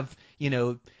don't have,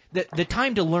 the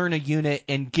time to learn a unit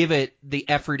and give it the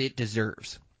effort it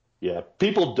deserves. Yeah,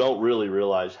 people don't really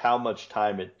realize how much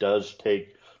time it does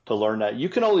take to learn that. You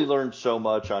can only learn so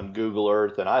much on Google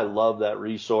Earth, and I love that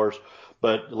resource.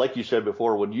 But like you said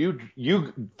before, when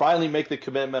you finally make the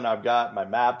commitment, I've got my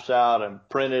maps out, I'm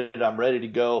printed, I'm ready to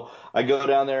go. I go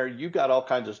down there, you've got all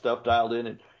kinds of stuff dialed in,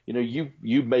 and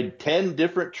you've made 10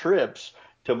 different trips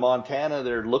to Montana.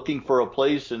 They're looking for a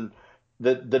place, and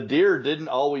the deer didn't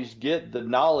always get the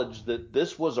knowledge that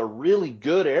this was a really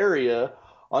good area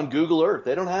on Google Earth.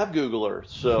 They don't have Google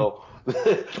Earth. So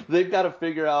they've got to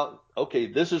figure out, okay,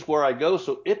 this is where I go.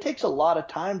 So it takes a lot of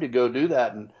time to go do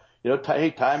that. And, hey,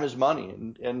 time is money.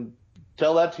 And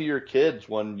tell that to your kids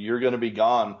when you're going to be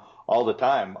gone all the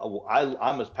time.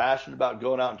 I'm as passionate about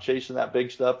going out and chasing that big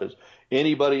stuff as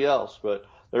anybody else. But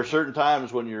there are certain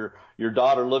times when your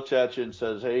daughter looks at you and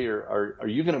says, hey, are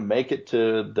you going to make it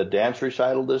to the dance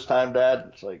recital this time,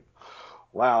 Dad? It's like,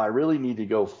 wow, I really need to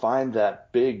go find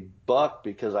that big buck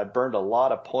because I burned a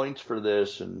lot of points for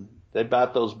this. And they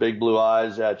bat those big blue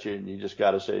eyes at you, and you just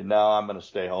got to say, no, I'm going to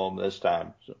stay home this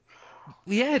time. So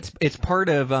Yeah, it's part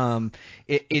of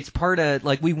it's part of,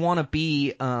 like, we want to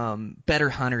be better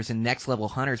hunters and next level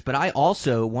hunters, but I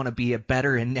also want to be a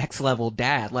better and next level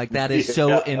dad. Like, that is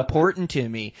so important to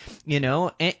me, you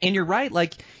know. And you're right,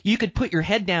 like, you could put your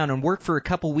head down and work for a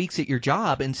couple weeks at your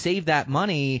job and save that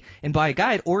money and buy a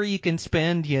guide, or you can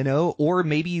spend, you know, or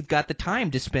maybe you've got the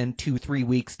time to spend 2-3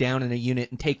 weeks down in a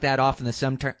unit and take that off in the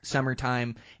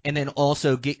summertime, and then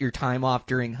also get your time off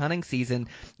during hunting season.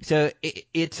 So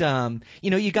it's you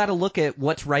know, you got to look at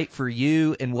what's right for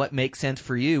you and what makes sense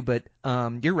for you. But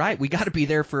you're right, we got to be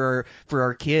there for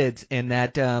our kids, and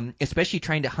that especially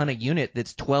trying to hunt a unit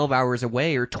that's 12 hours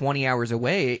away or 20 hours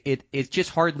away, it's just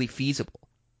hardly feasible.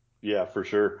 Yeah, for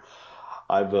sure.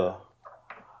 Did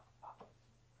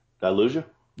I lose you?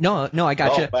 No, I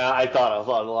got you. Oh, I thought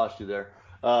I lost you there.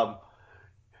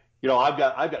 You know, I've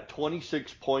got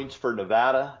 26 points for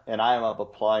Nevada, and I am up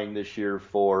applying this year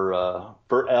for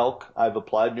elk. I've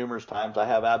applied numerous times. I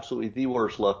have absolutely the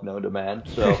worst luck known to man.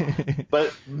 So,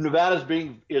 but Nevada's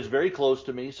is very close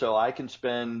to me, so I can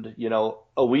spend, you know,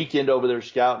 a weekend over there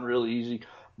scouting really easy.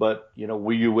 But, you know,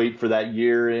 will you wait for that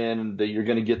year in that you're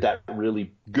going to get that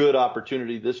really good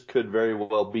opportunity? This could very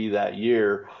well be that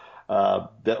year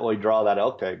that we draw that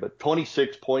elk tag. But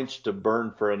 26 points to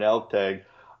burn for an elk tag.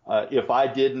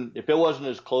 If it wasn't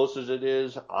as close as it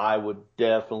is, I would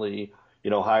definitely, you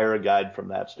know, hire a guide from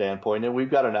that standpoint. And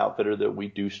we've got an outfitter that we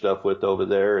do stuff with over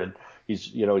there, and he's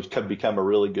become a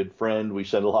really good friend. We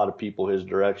send a lot of people his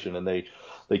direction, and they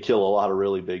kill a lot of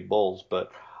really big bulls.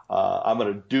 But I'm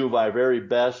going to do my very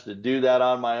best to do that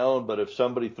on my own. But if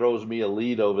somebody throws me a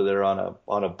lead over there on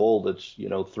a bull that's, you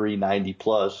know, 390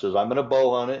 plus, says I'm going to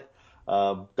bow hunt it.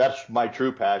 That's my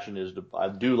true passion. I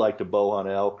do like to bow hunt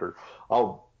elk, or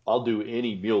I'll do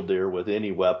any mule deer with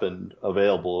any weapon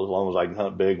available as long as I can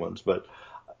hunt big ones. But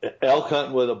elk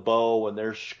hunting with a bow when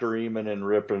they're screaming and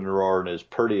ripping and roaring is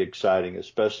pretty exciting,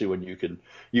 especially when you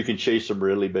can chase some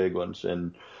really big ones.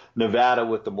 And Nevada,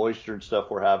 with the moisture and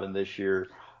stuff we're having this year,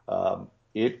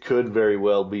 it could very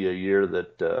well be a year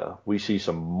that we see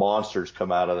some monsters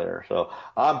come out of there. So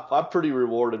I'm pretty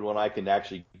rewarded when I can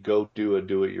actually go do a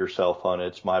do-it-yourself hunt.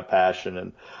 It's my passion,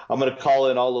 and I'm going to call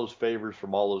in all those favors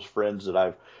from all those friends that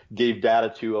I've gave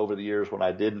data to over the years when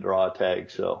I didn't draw a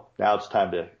tag. So now it's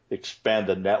time to expand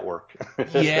the network.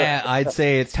 Yeah, I'd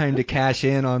say it's time to cash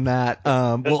in on that.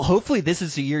 Well, hopefully this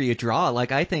is the year you draw.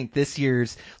 Like, I think this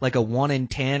year's like a 1 in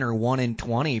 10 or 1 in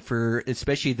 20 for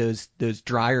especially those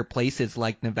drier places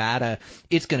like Nevada.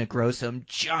 It's going to grow some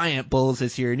giant bulls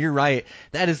this year. And you're right,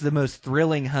 that is the most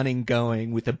thrilling hunting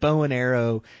going, with a bow and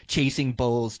arrow chasing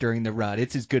bulls during the rut.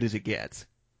 It's as good as it gets.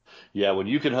 Yeah, when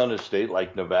you can hunt a state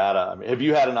like Nevada, I mean, have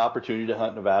you had an opportunity to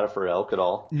hunt Nevada for elk at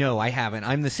all? No, I haven't.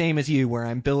 I'm the same as you, where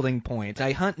I'm building points.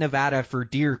 I hunt Nevada for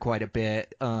deer quite a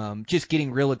bit, just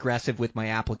getting real aggressive with my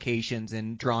applications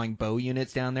and drawing bow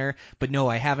units down there. But no,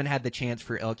 I haven't had the chance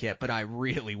for elk yet, but I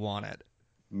really want it.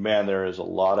 Man, there is a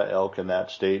lot of elk in that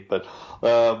state. But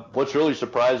what's really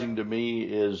surprising to me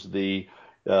is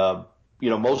you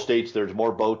know, most states there's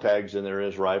more bow tags than there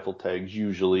is rifle tags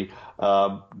usually.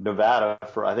 Nevada,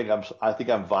 I think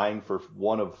I'm vying for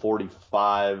one of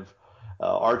 45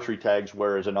 archery tags,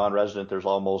 whereas a non-resident there's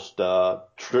almost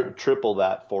triple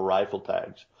that for rifle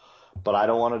tags. But I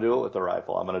don't want to do it with a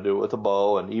rifle. I'm going to do it with a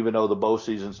bow. And even though the bow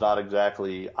season's not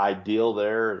exactly ideal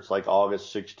there, it's like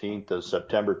August 16th to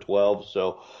September 12th.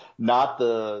 So not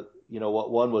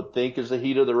what one would think is the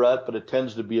heat of the rut, but it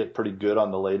tends to be pretty good on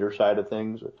the later side of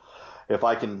things. If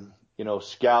I can, you know,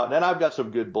 scout, and I've got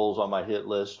some good bulls on my hit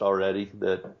list already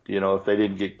that, you know, if they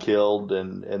didn't get killed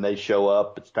and they show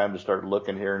up, it's time to start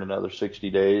looking here in another 60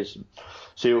 days and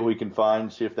see what we can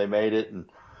find, see if they made it, and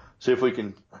see if we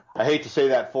can. I hate to say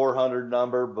that 400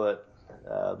 number, but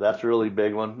that's a really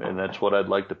big one, and that's what I'd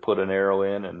like to put an arrow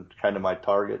in and kind of my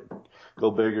target.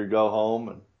 Go big or go home,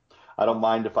 and I don't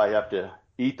mind if I have to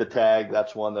eat the tag.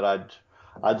 That's one that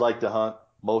I'd like to hunt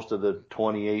most of the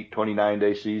 28,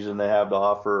 29-day season they have to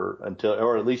offer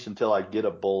at least until I get a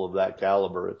bull of that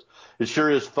caliber. It sure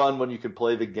is fun when you can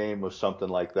play the game with something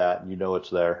like that and you know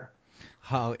it's there.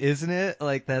 Oh, isn't it?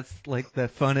 Like, that's like the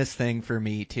funnest thing for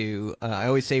me too. I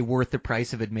always say worth the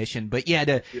price of admission, but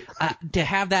yeah, to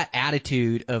have that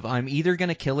attitude of I'm either going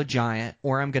to kill a giant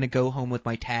or I'm going to go home with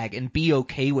my tag and be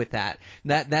okay with that.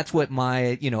 That's what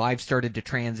I've started to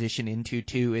transition into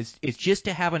too, is just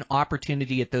to have an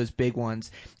opportunity at those big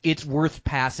ones. It's worth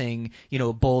passing,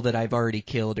 a bull that I've already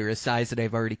killed or a size that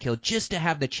I've already killed, just to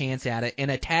have the chance at it.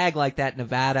 And a tag like that,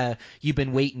 Nevada, you've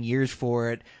been waiting years for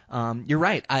it. you're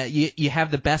right. You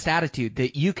have the best attitude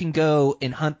that you can go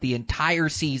and hunt the entire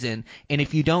season, and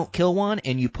if you don't kill one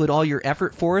and you put all your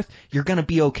effort forth, you're going to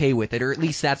be okay with it, or at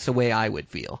least that's the way I would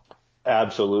feel.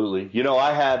 Absolutely.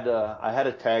 I had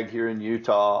a tag here in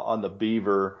Utah on the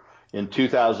beaver in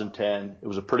 2010. It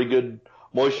was a pretty good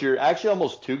moisture, actually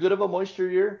almost too good of a moisture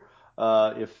year,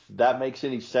 if that makes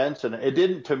any sense. And it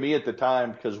didn't to me at the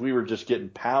time because we were just getting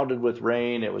pounded with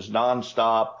rain. It was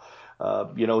nonstop.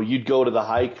 You'd go to the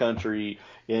high country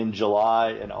in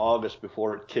July and August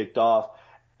before it kicked off,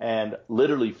 and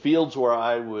literally fields where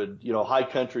I would, high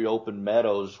country open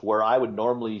meadows where I would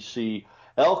normally see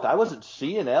elk. I wasn't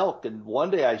seeing elk. And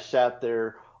one day I sat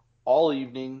there all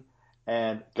evening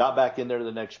and got back in there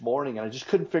the next morning, and I just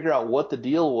couldn't figure out what the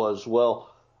deal was. Well,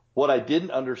 what I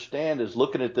didn't understand is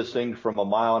looking at this thing from a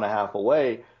mile and a half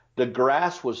away, the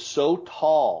grass was so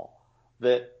tall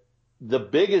that the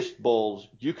biggest bulls,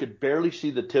 you could barely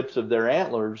see the tips of their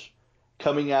antlers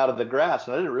coming out of the grass.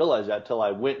 And I didn't realize that till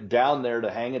I went down there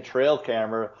to hang a trail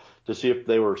camera to see if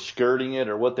they were skirting it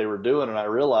or what they were doing. And I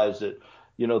realized that,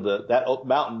 that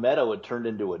mountain meadow had turned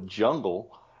into a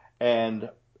jungle. And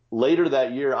later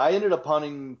that year, I ended up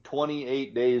hunting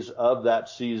 28 days of that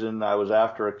season. I was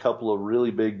after a couple of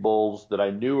really big bulls that I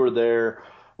knew were there.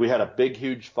 We had a big,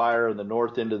 huge fire in the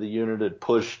north end of the unit. It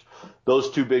pushed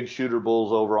those two big shooter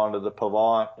bulls over onto the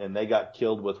Pavant, and they got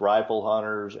killed with rifle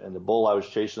hunters. And the bull I was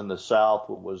chasing in the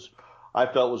south I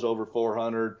felt was over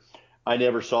 400. I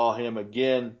never saw him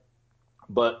again.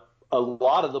 But a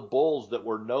lot of the bulls that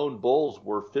were known bulls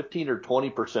were 15 or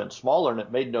 20% smaller, and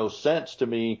it made no sense to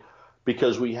me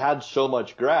because we had so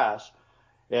much grass.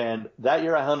 And that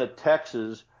year I hunted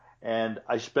Texas, and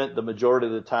I spent the majority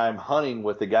of the time hunting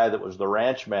with the guy that was the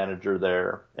ranch manager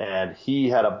there. And he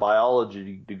had a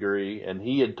biology degree, and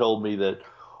he had told me that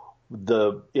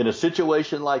in a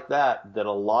situation like that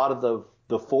a lot of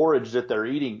the forage that they're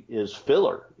eating is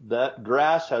filler. That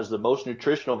grass has the most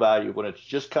nutritional value when it's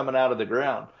just coming out of the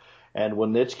ground. And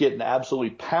when it's getting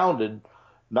absolutely pounded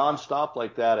nonstop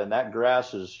like that, and that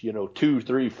grass is, 2,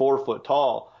 3, 4 foot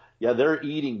tall, yeah, they're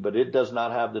eating, but it does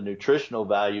not have the nutritional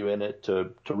value in it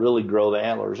to really grow the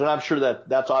antlers. And I'm sure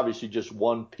that's obviously just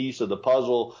one piece of the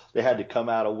puzzle. They had to come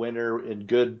out of winter in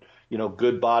good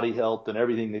body health and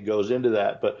everything that goes into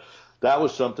that. But that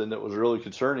was something that was really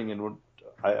concerning. And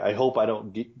I hope I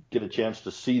don't get a chance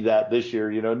to see that this year.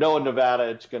 Knowing Nevada,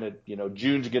 it's going to,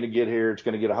 June's going to get here. It's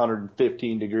going to get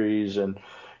 115 degrees. And,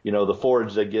 the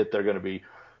forage they get, they're going to be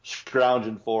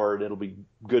scrounging for it. It'll be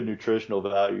good nutritional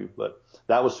value. But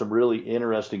that was some really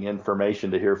interesting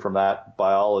information to hear from that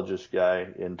biologist guy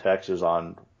in Texas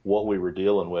on what we were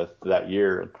dealing with that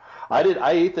year. And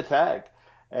I ate the tag.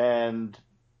 And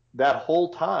that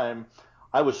whole time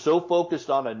I was so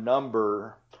focused on a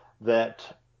number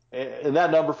and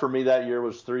that number for me that year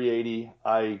was 380.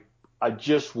 I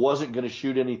just wasn't going to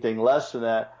shoot anything less than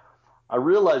that. I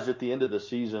realized at the end of the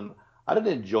season, I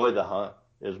didn't enjoy the hunt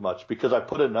as much because I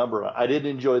put a number on. I didn't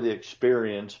enjoy the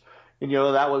experience. And,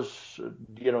 that was,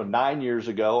 9 years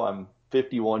ago. I'm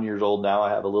 51 years old now. I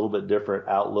have a little bit different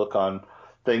outlook on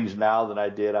things now than I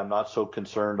did. I'm not so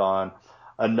concerned on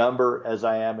a number as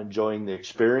I am enjoying the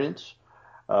experience.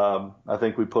 I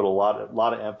think we put a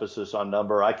lot of emphasis on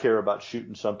number. I care about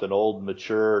shooting something old and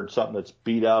mature and something that's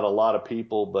beat out a lot of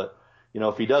people. But,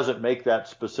 if he doesn't make that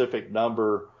specific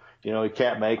number, he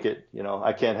can't make it.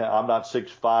 I'm not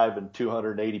 6'5" and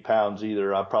 280 pounds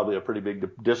either. I'm probably a pretty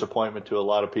big disappointment to a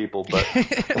lot of people, but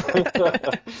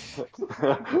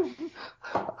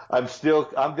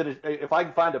if I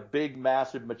can find a big,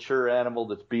 massive, mature animal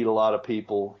that's beat a lot of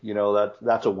people,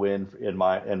 that's a win in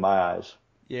my eyes.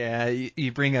 Yeah,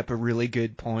 you bring up a really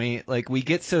good point. Like, we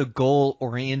get so goal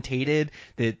orientated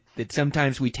that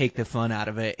sometimes we take the fun out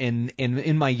of it. And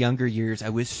in my younger years, I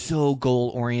was so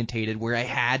goal orientated where I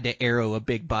had to arrow a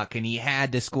big buck and he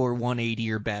had to score 180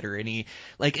 or better. And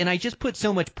I just put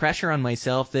so much pressure on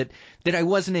myself that I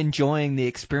wasn't enjoying the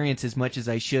experience as much as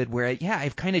I should, where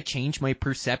I've kind of changed my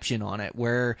perception on it,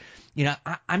 where,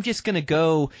 I'm just going to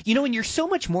go, and you're so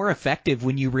much more effective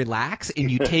when you relax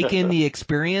and you take in the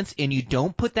experience and you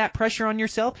don't put that pressure on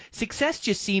yourself. Success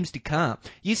just seems to come.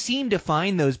 You seem to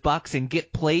find those bucks and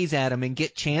get plays at them and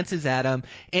get chances at them.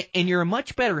 And you're a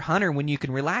much better hunter when you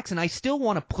can relax. And I still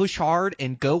want to push hard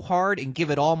and go hard and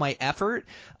give it all my effort.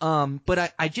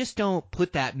 But I just don't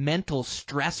put that mental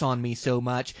stress on me so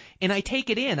much. And I take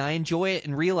it in. I enjoy it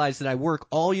and realize that I work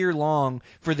all year long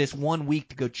for this 1 week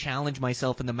to go challenge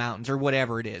myself in the mountains or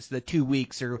whatever it is, the 2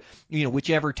 weeks or,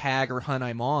 whichever tag or hunt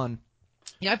I'm on.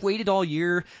 Yeah, I've waited all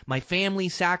year. My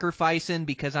family's sacrificing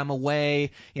because I'm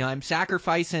away. I'm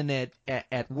sacrificing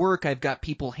at work. I've got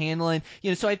people handling.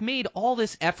 So I've made all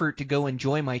this effort to go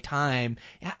enjoy my time.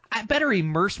 I better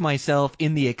immerse myself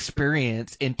in the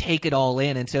experience and take it all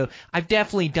in. And so I've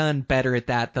definitely done better at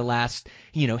that the last,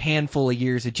 handful of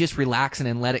years of just relaxing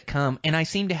and let it come. And I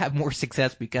seem to have more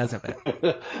success because of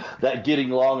it. That getting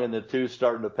long in the tooth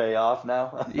starting to pay off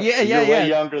now. Yeah, You're yeah. way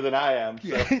younger than I am.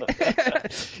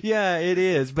 So. Yeah, it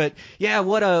is. But yeah,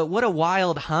 what a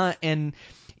wild hunt. And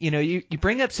you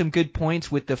bring up some good points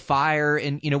with the fire,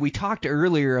 and we talked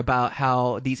earlier about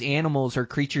how these animals are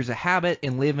creatures of habit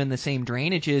and live in the same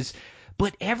drainages.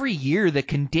 But every year the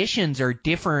conditions are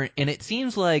different, and it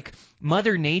seems like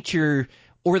Mother Nature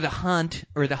or the hunt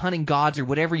or the hunting gods or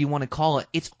whatever you want to call it,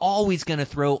 it's always going to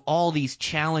throw all these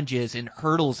challenges and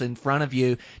hurdles in front of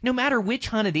you. No matter which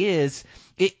hunt it is,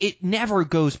 it never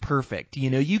goes perfect.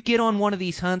 You get on one of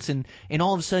these hunts and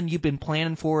all of a sudden you've been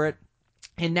planning for it.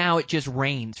 And now it just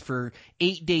rains for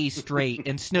 8 days straight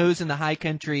and snows in the high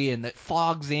country and it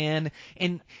fogs in.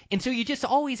 And so you just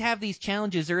always have these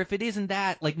challenges. Or if it isn't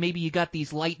that, like maybe you got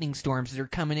these lightning storms that are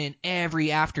coming in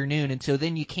every afternoon. And so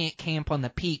then you can't camp on the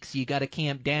peaks. You got to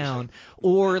camp down.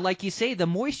 Or like you say, the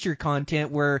moisture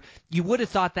content where you would have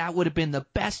thought that would have been the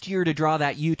best year to draw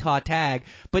that Utah tag.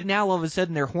 But now all of a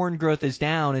sudden their horn growth is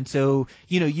down. And so,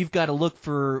 you've got to look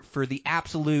for the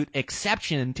absolute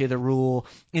exception to the rule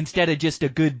instead of just a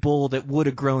good bull that would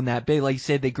have grown that big. Like you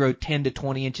said, they grow 10 to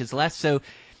 20 inches less. So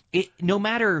no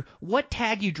matter what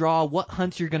tag you draw, what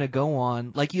hunts you're going to go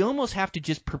on, like you almost have to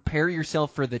just prepare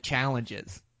yourself for the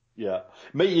challenges. Yeah.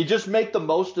 You just make the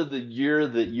most of the year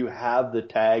that you have the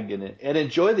tag in it and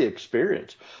enjoy the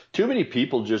experience. Too many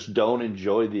people just don't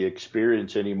enjoy the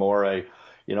experience anymore.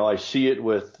 I see it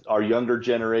with our younger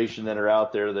generation that are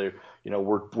out there.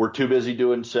 We're too busy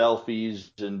doing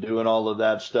selfies and doing all of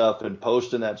that stuff and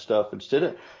posting that stuff instead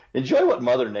of enjoy what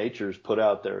Mother Nature's put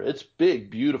out there. It's big,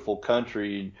 beautiful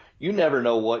country. You never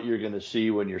know what you're going to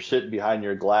see when you're sitting behind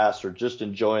your glass or just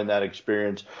enjoying that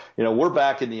experience. We're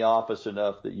back in the office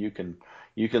enough that you can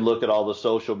look at all the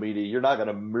social media. You're not going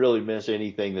to really miss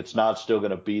anything that's not still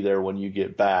going to be there when you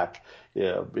get back.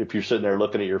 If you're sitting there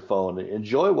looking at your phone,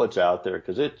 enjoy what's out there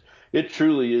because it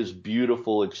truly is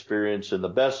beautiful experience, and the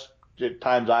best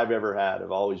times I've ever had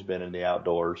have always been in the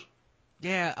outdoors.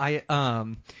 Yeah,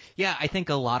 I think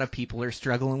a lot of people are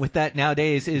struggling with that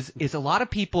nowadays. Is a lot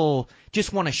of people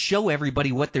just want to show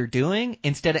everybody what they're doing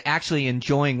instead of actually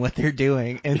enjoying what they're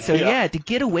doing. And so yeah, to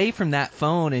get away from that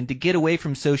phone and to get away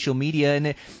from social media,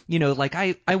 and like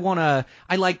I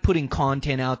like putting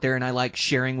content out there and I like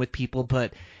sharing with people,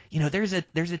 but there's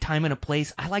a time and a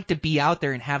place. I like to be out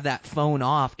there and have that phone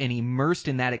off and immersed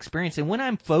in that experience. And when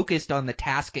I'm focused on the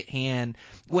task at hand,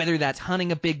 whether that's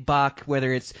hunting a big buck,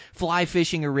 whether it's fly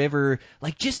fishing a river,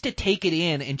 like just to take it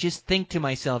in and just think to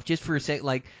myself just for a sec,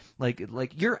 like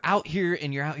you're out here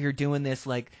and you're out here doing this,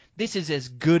 like this is as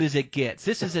good as it gets.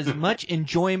 This is as much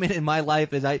enjoyment in my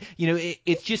life as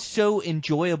it's just so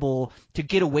enjoyable to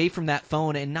get away from that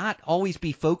phone and not always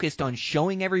be focused on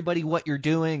showing everybody what you're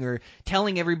doing or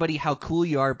telling everybody how cool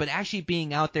you are, but actually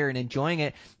being out there and enjoying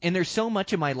it. And there's so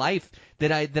much of my life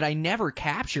that I never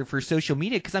capture for social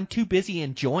media because I'm too busy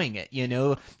enjoying it,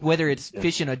 whether it's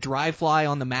fishing a dry fly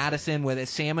on the Madison with a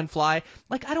salmon fly.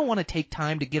 Like, I don't want to take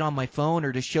time to get on my phone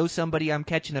or to show somebody I'm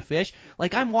catching a fish.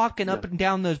 Like, I'm walking up and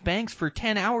down those banks for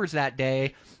 10 hours that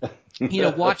day,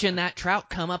 watching that trout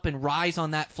come up and rise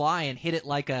on that fly and hit it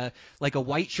like a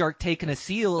white shark taking a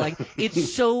seal. Like,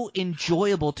 it's so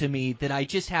enjoyable to me that I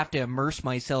just have to immerse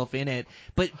myself in it.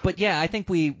 But yeah, I think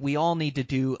we all need to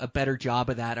do a better job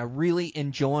of that, of really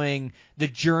enjoying the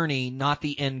journey, not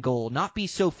the end goal. Not be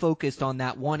so focused on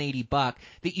that 180 buck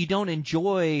that you don't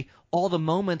enjoy all the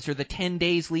moments or the 10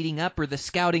 days leading up or the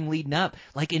scouting leading up.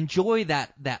 Like, enjoy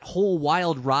that whole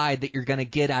wild ride that you're going to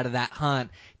get out of that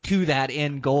hunt to that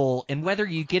end goal. And whether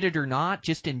you get it or not,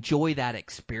 just enjoy that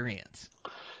experience.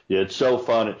 Yeah, it's so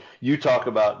fun. You talk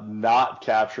about not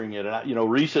capturing it.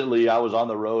 And, recently I was on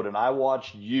the road and I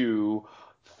watched you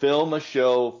film a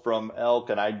show from elk,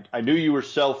 and I knew you were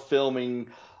self-filming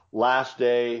last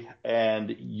day,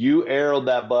 and you arrowed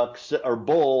that buck or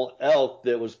bull elk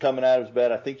that was coming out of his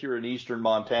bed. I think you were in eastern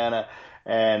Montana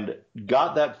and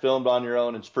got that filmed on your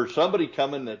own. And for somebody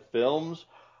coming that films,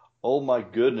 oh my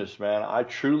goodness, man, I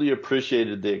truly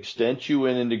appreciated the extent you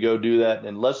went in to go do that. And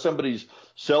unless somebody's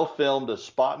self-filmed a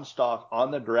spot and stalk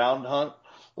on the ground hunt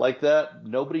like that,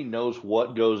 nobody knows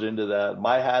what goes into that.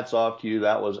 My hat's off to you.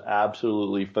 That was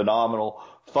absolutely phenomenal.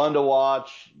 Fun to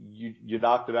watch. You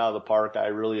knocked it out of the park. I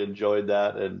really enjoyed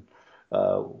that. And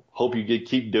hope you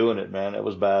keep doing it, man. It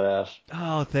was badass.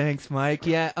 Oh, thanks, Mike.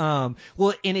 Yeah.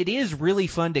 Well, and it is really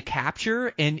fun to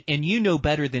capture, and you know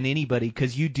better than anybody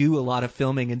because you do a lot of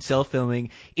filming and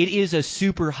self-filming. It is a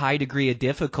super high degree of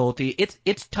difficulty.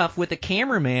 It's tough with a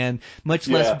cameraman, much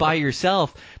less by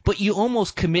yourself, but you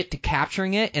almost commit to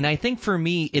capturing it. And I think for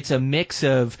me, it's a mix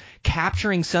of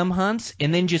capturing some hunts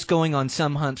and then just going on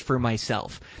some hunts for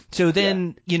myself. So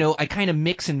then, you know, I kind of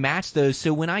mix and match those.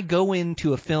 So when I go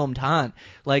into a filmed hunt,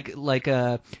 I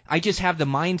just have the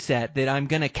mindset that I'm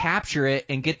going to capture it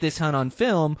and get this hunt on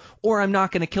film, or I'm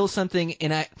not going to kill something,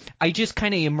 and I just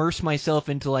kind of immerse myself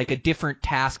into like a different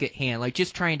task at hand, like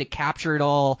just trying to capture it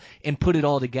all and put it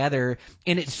all together.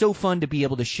 And it's so fun to be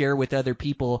able to share with other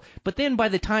people. But then by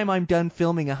the time I'm done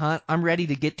filming a hunt, I'm ready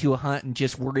to get to a hunt and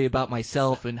just worry about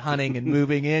myself and hunting and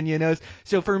moving in, you know.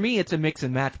 So for me, it's a mix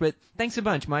and match. But thanks a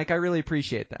bunch, Mike. I really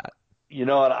appreciate that. You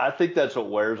know what? I think that's what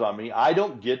wears on me. I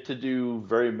don't get to do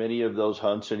very many of those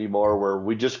hunts anymore where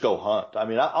we just go hunt. I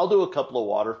mean, I'll do a couple of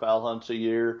waterfowl hunts a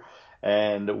year,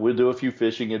 and we'll do a few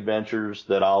fishing adventures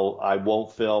that I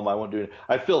won't film. I won't do it.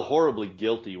 I feel horribly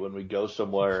guilty when we go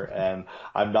somewhere and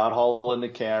I'm not hauling the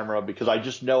camera because I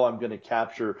just know I'm going to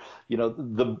capture, you know,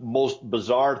 the most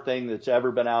bizarre thing that's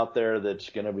ever been out there that's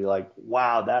going to be like,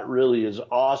 wow, that really is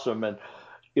awesome. And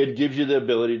it gives you the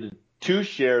ability to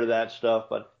share that stuff,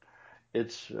 but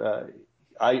it's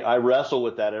I wrestle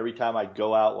with that every time I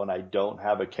go out when I don't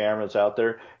have a camera that's out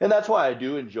there, and that's why I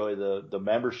do enjoy the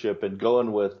membership and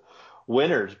going with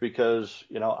winners because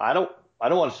you know I don't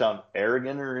want to sound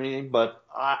arrogant or anything, but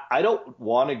I don't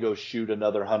want to go shoot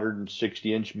another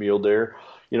 160-inch mule deer.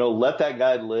 You know, let that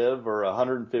guy live, or a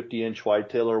 150-inch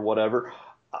whitetail or whatever.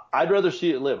 I'd rather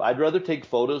see it live. I'd rather take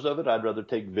photos of it. I'd rather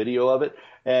take video of it,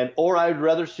 or I'd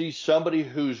rather see somebody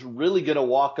who's really going to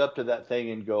walk up to that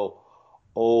thing and go,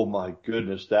 oh my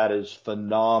goodness, that is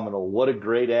phenomenal. What a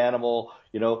great animal.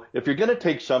 You know, if you're going to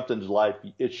take something's life,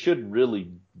 it should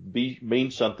really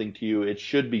mean something to you. It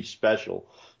should be special.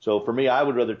 So for me, I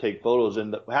would rather take photos,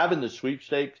 and having the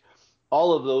sweepstakes,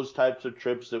 all of those types of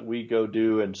trips that we go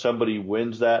do and somebody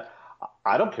wins that,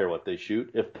 I don't care what they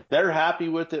shoot. If they're happy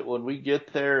with it when we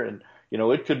get there, and you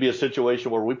know, it could be a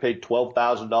situation where we paid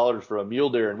 $12,000 for a mule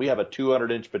deer and we have a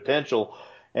 200-inch potential,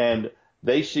 and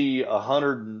they see a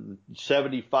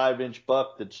 175-inch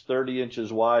buck that's 30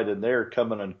 inches wide and they're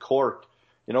coming uncorked.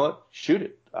 You know what? Shoot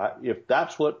it. If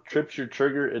that's what trips your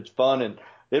trigger, it's fun and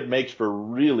it makes for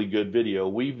really good video.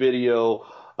 We video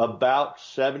about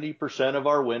 70% of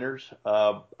our winners.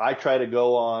 I try to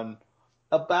go on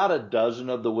about a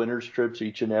dozen of the winners trips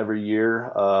each and every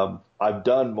year. I've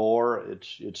done more.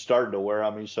 It's starting to wear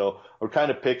on me. So we're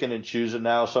kind of picking and choosing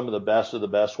now some of the best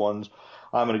ones.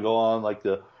 I'm going to go on like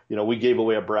we gave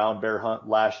away a brown bear hunt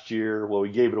last year. Well, we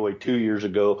gave it away 2 years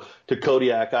ago to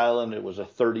Kodiak Island. It was a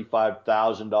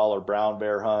 $35,000 brown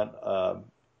bear hunt.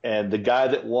 And the guy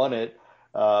that won it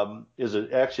is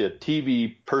actually a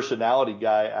TV personality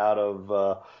guy out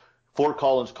of Fort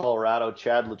Collins, Colorado,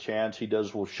 Chad LaChance. He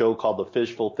does a show called The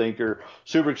Fishful Thinker.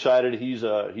 Super excited.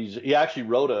 He actually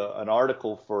wrote an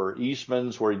article for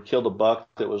Eastman's where he killed a buck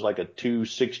that was like a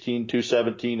 216,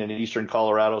 217 in eastern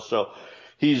Colorado. So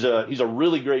he's a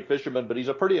really great fisherman, but he's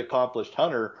a pretty accomplished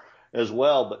hunter as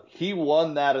well. But he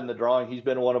won that in the drawing. He's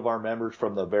been one of our members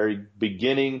from the very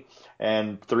beginning,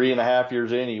 and 3.5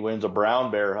 years in, he wins a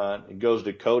brown bear hunt and goes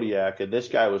to Kodiak. And this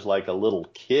guy was like a little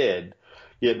kid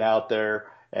getting out there,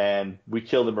 and we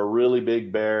killed him a really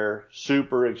big bear.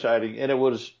 Super exciting, and it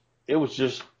was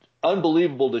just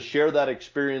unbelievable to share that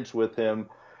experience with him.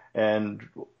 And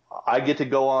I get to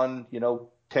go on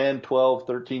 10, 12,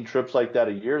 13 trips like that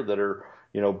a year that are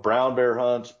brown bear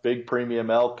hunts, big premium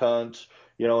elk hunts,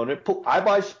 and I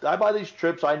buy these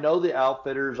trips. I know the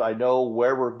outfitters. I know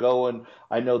where we're going.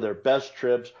 I know their best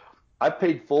trips. I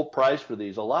paid full price for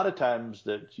these. A lot of times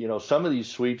that, some of these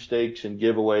sweepstakes and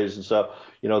giveaways and stuff,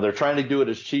 they're trying to do it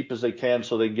as cheap as they can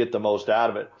so they can get the most out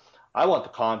of it. I want the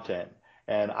content,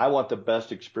 and I want the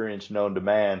best experience known to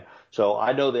man. So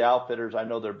I know the outfitters. I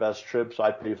know their best trips.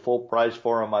 I pay full price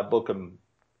for them. I book them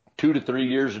 2 to 3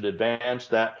 years in advance.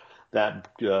 That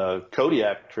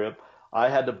Kodiak trip, I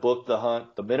had to book the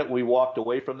hunt. The minute we walked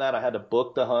away from that, I had to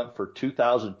book the hunt for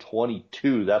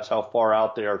 2022. That's how far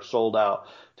out they are sold out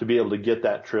to be able to get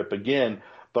that trip again.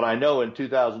 But I know in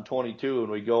 2022, when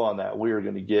we go on that, we are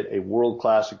going to get a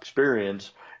world-class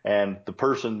experience. And the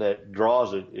person that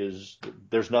draws it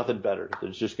there's nothing better.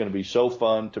 It's just going to be so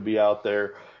fun to be out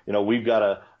there. We've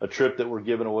got a trip that we're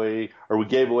giving away, or we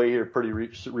gave away here pretty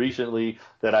recently,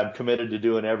 that I'm committed to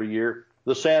doing every year.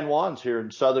 The San Juans here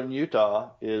in southern Utah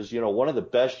is, one of the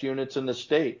best units in the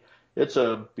state. it's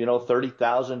a,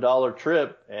 $30,000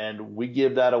 trip, and we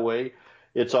give that away.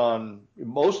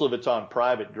 Most of it's on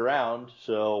private ground.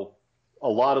 So a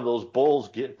lot of those bulls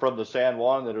get from the San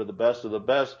Juan that are the best of the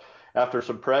best. After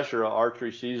some pressure,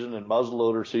 archery season and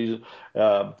muzzleloader season,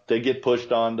 they get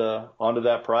pushed onto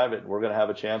that private. We're going to have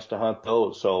a chance to hunt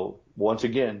those. So once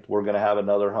again, we're going to have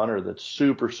another hunter that's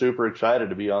super, super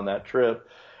excited to be on that trip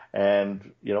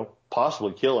and,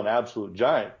 possibly kill an absolute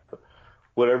giant.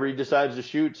 Whatever he decides to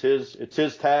shoot, it's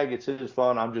his tag, it's his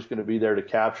fun. I'm just going to be there to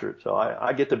capture it. So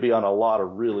I get to be on a lot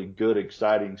of really good,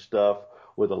 exciting stuff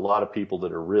with a lot of people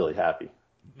that are really happy.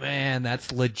 Man,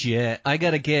 that's legit. I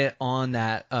got to get on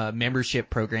that membership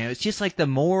program. It's just like the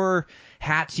more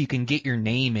hats you can get your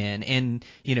name in. And,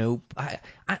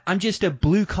 I'm just a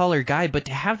blue collar guy, but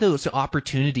to have those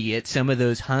opportunity at some of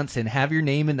those hunts and have your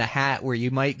name in the hat where you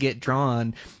might get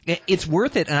drawn, it's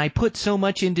worth it. And I put so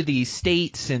much into these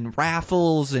states and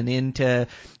raffles and into,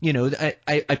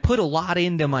 I put a lot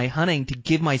into my hunting to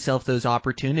give myself those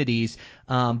opportunities.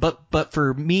 But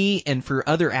for me and for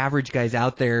other average guys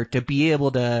out there to be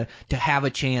able to have a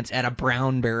chance at a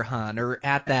brown bear hunt or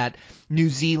at that New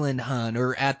Zealand hunt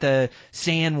or at the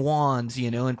San Juans,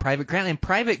 in private ground. And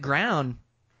private ground,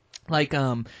 like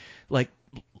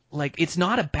it's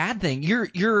not a bad thing. You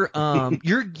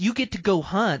get to go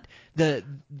hunt the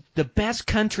best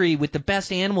country with the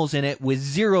best animals in it with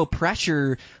zero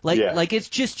pressure. Like it's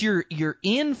just you're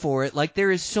in for it. Like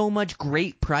there is so much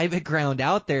great private ground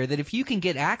out there that if you can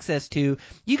get access to,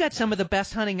 you got some of the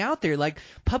best hunting out there. Like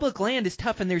public land is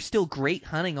tough and there's still great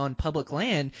hunting on public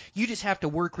land. You just have to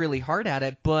work really hard at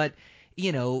it. But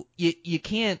you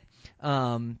can't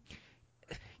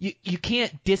you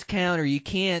can't discount or you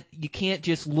can't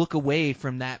just look away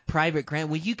from that private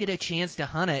ground. When you get a chance to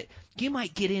hunt it, you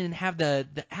might get in and have the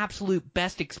absolute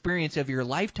best experience of your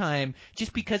lifetime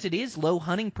just because it is low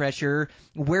hunting pressure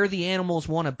where the animals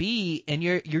want to be, and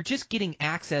you're just getting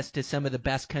access to some of the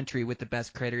best country with the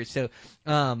best critters. So,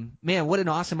 man, what an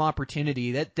awesome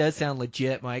opportunity. That does sound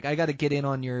legit, Mike. I got to get in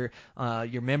on your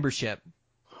membership.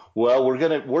 Well, we're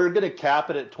gonna cap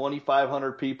it at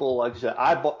 2,500 people. Like I said,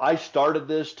 I started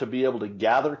this to be able to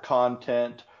gather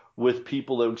content with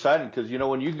people that are excited because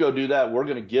when you go do that, we're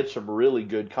gonna get some really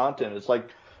good content. It's like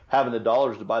having the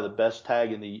dollars to buy the best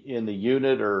tag in the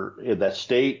unit or in that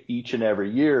state each and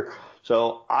every year.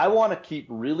 So I want to keep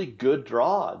really good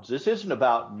draws. This isn't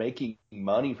about making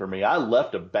money for me. I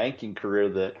left a banking career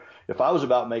that if I was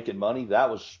about making money,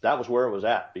 that was where it was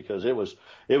at because it was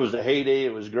the heyday.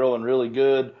 It was growing really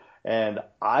good. And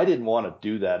I didn't want to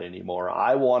do that anymore.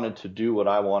 I wanted to do what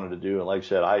I wanted to do. And like I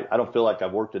said, I don't feel like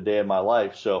I've worked a day in my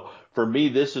life. So for me,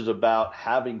 this is about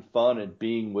having fun and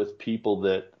being with people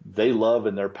that they love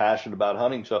and they're passionate about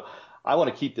hunting. So I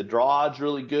want to keep the draw odds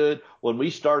really good. When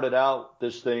we started out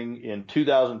this thing in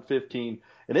 2015,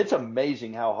 and it's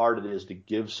amazing how hard it is to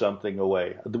give something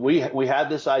away. We had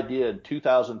this idea in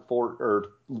 2004 or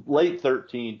late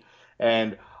 13,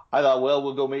 and I thought, well,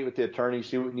 we'll go meet with the attorney,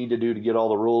 see what we need to do to get all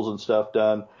the rules and stuff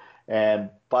done. And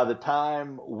by the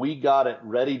time we got it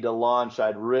ready to launch,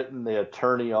 I'd written the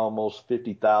attorney almost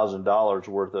 $50,000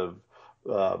 worth of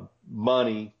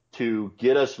money to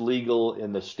get us legal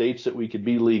in the states that we could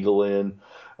be legal in,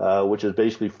 which is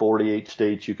basically 48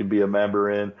 states you can be a member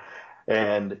in,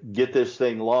 and get this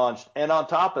thing launched. And on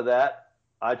top of that,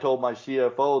 I told my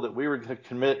CFO that we were going to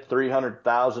commit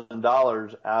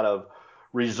 $300,000 out of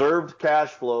reserved cash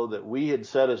flow that we had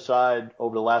set aside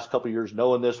over the last couple of years,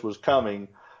 knowing this was coming,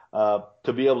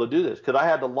 to be able to do this. Because I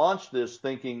had to launch this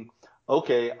thinking,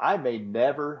 okay, I may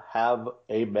never have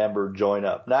a member join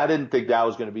up. Now, I didn't think that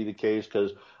was going to be the case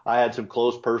because I had some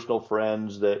close personal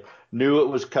friends that knew it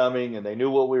was coming and they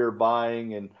knew what we were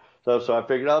buying. And so I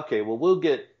figured, okay, well, we'll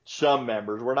get some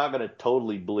members. We're not going to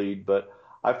totally bleed, but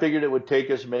I figured it would take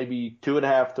us maybe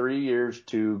 2.5, 3 years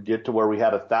to get to where we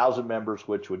had 1,000 members,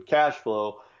 which would cash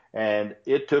flow. And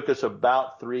it took us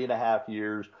about 3.5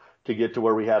 years to get to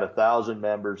where we had 1,000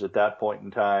 members at that point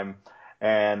in time.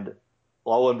 And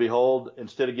lo and behold,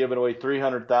 instead of giving away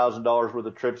 $300,000 worth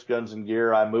of trips, guns, and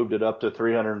gear, I moved it up to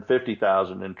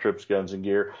 $350,000 in trips, guns, and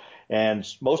gear. And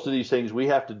most of these things we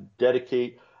have to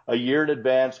dedicate a year in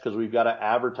advance because we've got to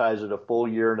advertise it a full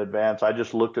year in advance. I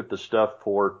just looked at the stuff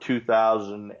for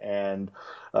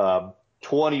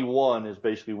 2021 is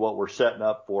basically what we're setting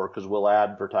up for because we'll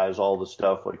advertise all the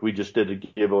stuff. Like we just did a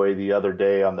giveaway the other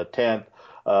day on the 10th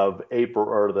of April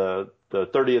or the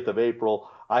 30th of April.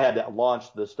 I had to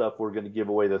launch the stuff we're going to give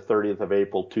away the 30th of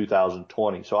April,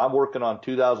 2020. So I'm working on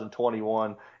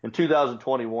 2021. In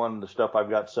 2021, the stuff I've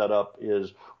got set up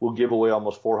is we'll give away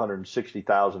almost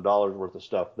 $460,000 worth of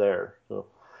stuff there. So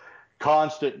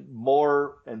constant,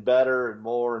 more and better and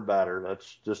more and better.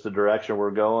 That's just the direction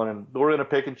we're going. And we're going to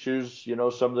pick and choose,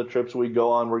 some of the trips we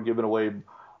go on, we're giving away,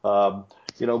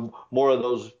 more of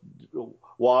those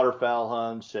waterfowl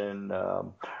hunts and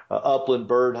upland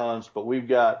bird hunts, but we've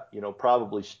got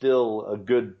probably still a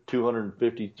good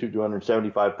 $250,000 to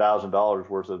 $275,000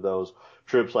 worth of those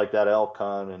trips, like that elk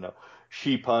hunt and a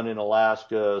sheep hunt in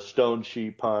Alaska, stone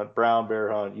sheep hunt, brown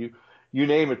bear hunt. You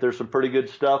name it, there's some pretty good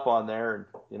stuff on there,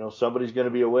 and somebody's going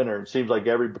to be a winner. It seems like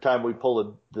every time we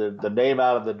pull the name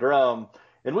out of the drum,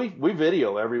 and we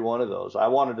video every one of those. I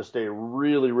wanted to stay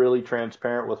really, really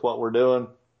transparent with what we're doing,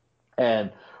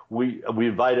 and we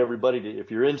invite everybody to,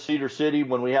 if you're in Cedar City,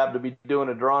 when we happen to be doing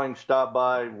a drawing, stop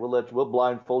by. We'll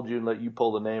blindfold you and let you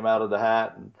pull the name out of the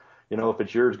hat. And, if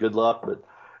it's yours, good luck.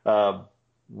 But,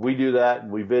 we do that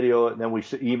and we video it, and then we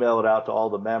email it out to all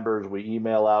the members. We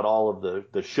email out all of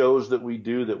the shows that we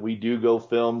do go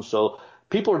film. So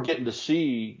people are getting to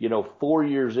see, 4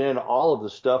 years in, all of the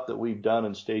stuff that we've done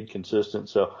and stayed consistent.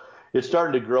 So it's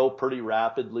starting to grow pretty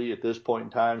rapidly at this point in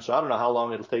time. So I don't know how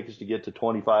long it'll take us to get to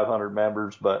 2,500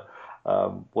 members, but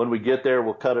when we get there,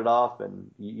 we'll cut it off, and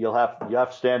you have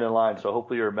to stand in line. So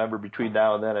hopefully you're a member between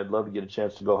now and then. I'd love to get a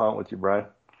chance to go hunt with you, Brian.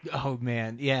 Oh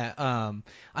man, yeah.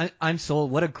 I'm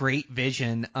sold. What a great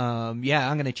vision. Yeah,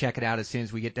 I'm gonna check it out as soon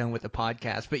as we get done with the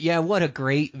podcast. But yeah, what a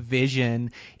great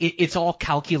vision. It's all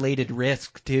calculated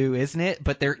risk too, isn't it?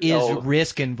 But there is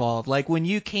risk involved. Like when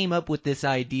you came up with this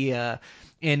idea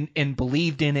and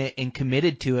believed in it and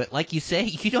committed to it, like you say,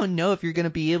 you don't know if you're going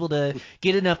to be able to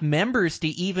get enough members to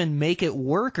even make it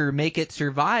work or make it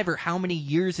survive, or how many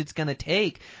years it's going to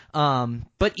take.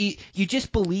 But you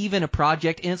just believe in a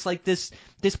project, and it's like this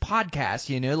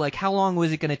podcast, like how long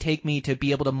was it going to take me to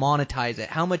be able to monetize it?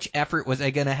 How much effort was I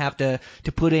going to have to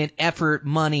put in effort,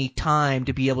 money, time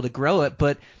to be able to grow it?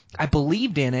 But I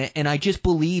believed in it, and I just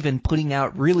believe in putting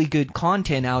out really good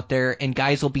content out there, and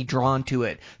guys will be drawn to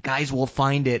it. Guys will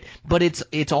find it. But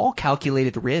it's all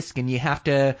calculated risk, and you have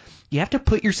to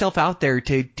put yourself out there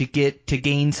to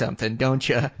gain something, don't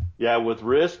you? Yeah, with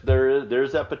risk,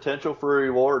 there's that potential for a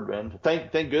reward, man.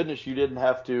 Thank goodness you didn't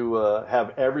have to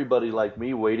have everybody like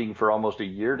me waiting for almost a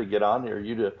year to get on here.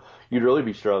 You'd really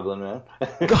be struggling, man.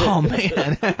 Oh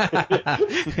man.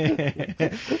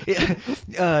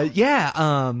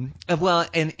 Yeah. Well,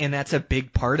 and that's a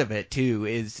big part of it too,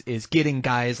 is getting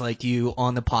guys like you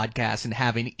on the podcast and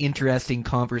having interesting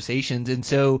conversations. And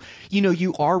so,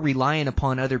 you are relying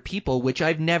upon other people, which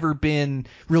I've never been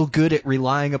real good at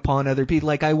relying upon other people.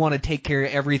 Like I want to take care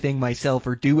of everything myself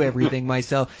or do everything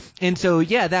myself. And so,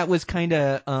 yeah, that was kind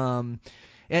of,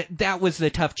 that was the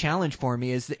tough challenge for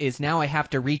me is now I have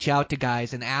to reach out to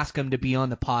guys and ask them to be on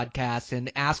the podcast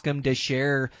and ask them to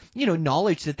share,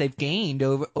 knowledge that they've gained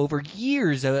over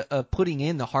years of putting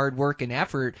in the hard work and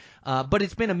effort. But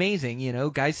it's been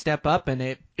amazing, guys step up,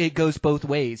 and it goes both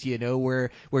ways, where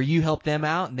you help them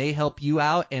out and they help you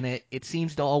out, and it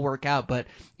seems to all work out. But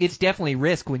it's definitely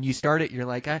risk when you start it. You're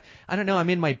like, I don't know,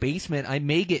 I'm in my basement. I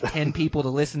may get 10 people to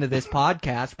listen to this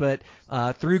podcast, but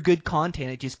through good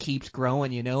content, it just keeps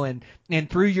growing, and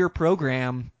through your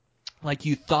program, like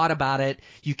you thought about it,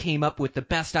 you came up with the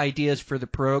best ideas for the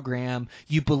program,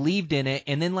 you believed in it,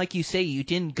 and then like you say, you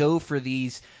didn't go for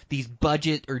these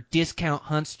budget or discount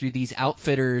hunts through these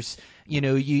outfitters.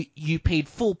 You paid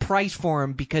full price for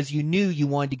them because you knew you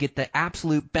wanted to get the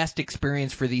absolute best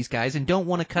experience for these guys and don't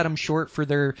want to cut them short for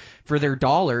their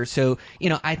dollar. So,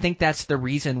 I think that's the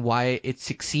reason why it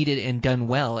succeeded and done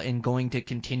well and going to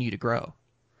continue to grow.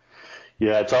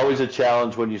 Yeah, it's always a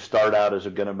challenge when you start out as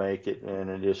going to make it. And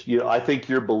it is, I think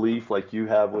your belief, like you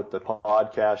have with the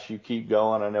podcast, you keep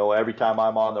going. I know every time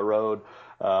I'm on the road,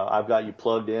 I've got you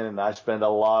plugged in, and I spend a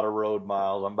lot of road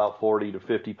miles. I'm about 40 to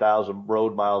 50,000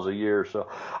 road miles a year. So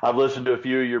I've listened to a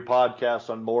few of your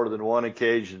podcasts on more than one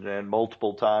occasion and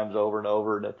multiple times over and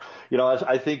over. And,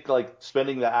 I think like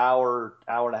spending the hour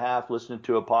and a half listening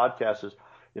to a podcast is,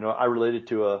 I related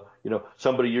to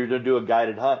somebody, you're going to do a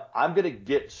guided hunt. I'm going to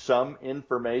get some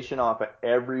information off of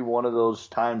every one of those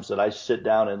times that I sit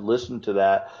down and listen to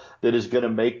that is going to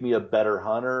make me a better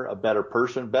hunter, a better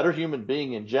person, better human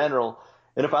being in general.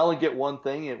 And if I only get one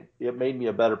thing, it made me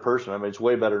a better person. I mean, it's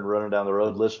way better than running down the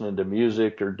road listening to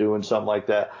music or doing something like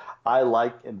that. I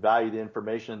like and value the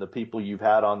information, and the people you've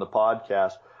had on the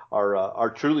podcast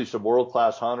are truly some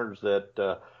world-class hunters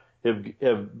that have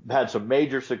had some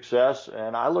major success,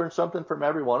 and I learned something from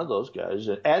every one of those guys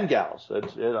and gals.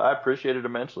 I appreciate it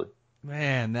immensely.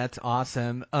 Man, that's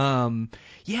awesome.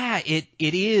 Yeah, it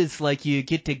is like you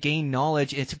get to gain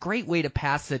knowledge. It's a great way to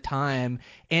pass the time.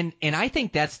 And I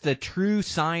think that's the true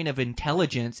sign of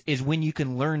intelligence is when you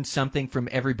can learn something from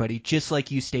everybody, just like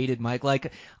you stated, Mike.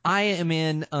 Like I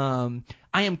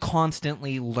am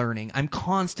constantly learning. I'm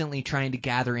constantly trying to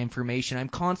gather information. I'm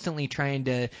constantly trying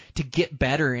to get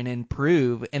better and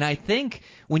improve. And I think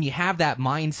when you have that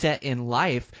mindset in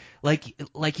life,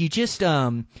 like you just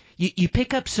you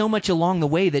pick up so much along the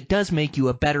way that does make you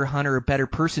a better hunter, a better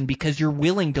person, because you're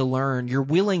willing to learn. You're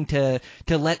willing to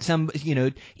let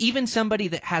even somebody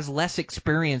that has less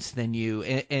experience than you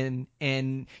and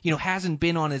hasn't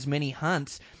been on as many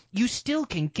hunts, you still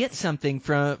can get something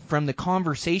from the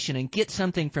conversation and get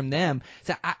something from them.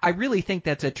 So I really think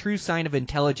that's a true sign of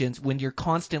intelligence when you're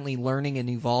constantly learning and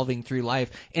evolving through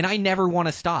life. And I never want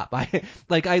to stop.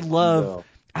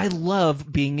 I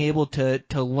love being able to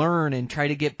learn and try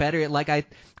to get better. Like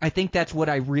I think that's what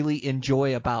I really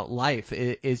enjoy about life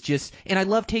is just, and I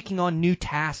love taking on new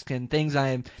tasks and things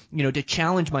to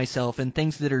challenge myself and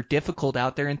things that are difficult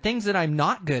out there and things that I'm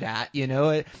not good at.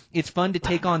 It's fun to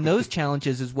take on those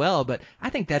challenges as well. But I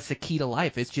think that's the key to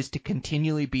life. It's just to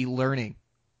continually be learning.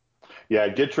 Yeah,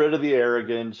 it gets rid of the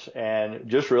arrogance and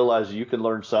just realize you can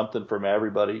learn something from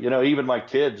everybody. Even my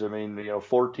kids,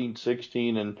 14,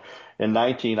 16, and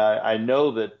 19, I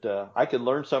know that I can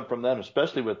learn something from them,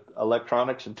 especially with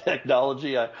electronics and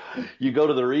technology. You go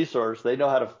to the resource, they know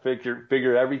how to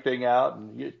figure everything out.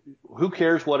 And who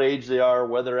cares what age they are,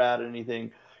 where they're at,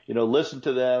 anything. Listen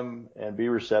to them and be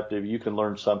receptive. You can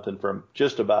learn something from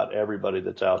just about everybody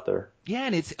that's out there. Yeah,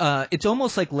 and it's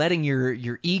almost like letting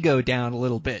your ego down a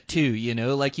little bit too,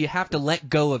 like you have to let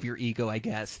go of your ego, I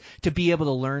guess, to be able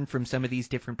to learn from some of these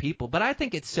different people. But I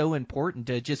think it's so important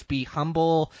to just be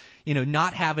humble,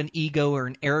 not have an ego or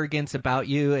an arrogance about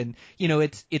you. And,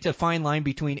 it's a fine line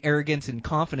between arrogance and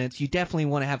confidence. You definitely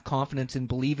want to have confidence and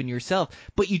believe in yourself,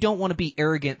 but you don't want to be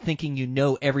arrogant thinking you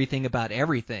know everything about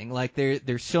everything. Like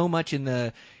there's so much in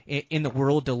the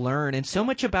world to learn and so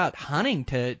much about hunting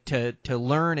to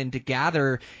learn and to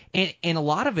gather. And a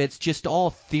lot of it's just all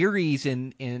theories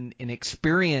and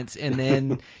experience and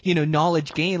then,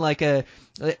 knowledge gain. Like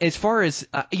as far as,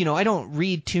 I don't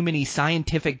read too many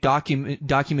scientific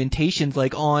documentations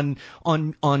like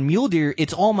on mule deer.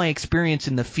 It's all my experience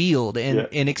in the field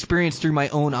and experience through my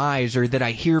own eyes or that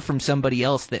I hear from somebody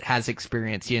else that has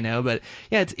experience, but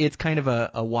yeah, it's kind of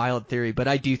a wild theory, but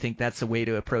I do think that's the way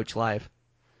to approach life.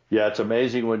 Yeah, it's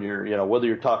amazing when you're, whether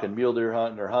you're talking mule deer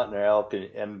hunting or hunting elk,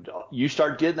 and you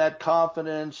start getting that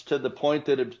confidence to the point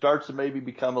that it starts to maybe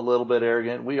become a little bit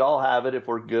arrogant. We all have it if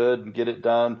we're good and get it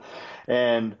done.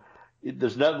 And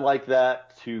there's nothing like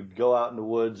that to go out in the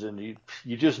woods and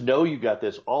you just know you got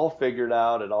this all figured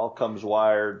out. It all comes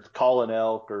wired, calling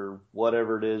elk or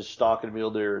whatever it is, stalking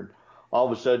mule deer. And all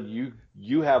of a sudden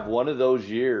you have one of those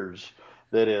years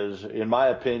that is, in my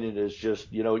opinion, is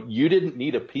just, you didn't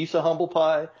need a piece of humble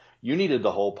pie. You needed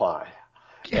the whole pie.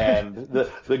 And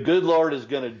the good Lord is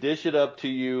going to dish it up to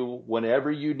you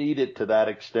whenever you need it to that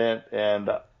extent.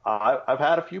 And I've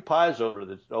had a few pies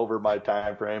over my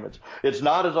time frame. It's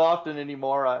not as often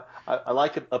anymore. I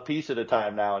like a piece at a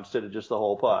time now instead of just the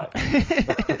whole pie.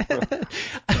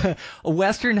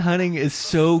 Western hunting is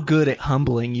so good at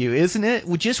humbling you, isn't it?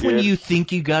 Just when you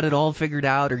think you got it all figured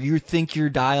out or you think you're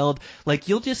dialed, like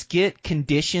you'll just get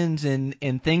conditions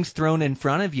and things thrown in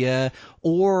front of you,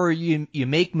 or you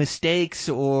make mistakes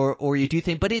or you do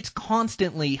things, but it's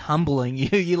constantly humbling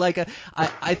you.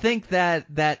 I think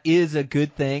that is a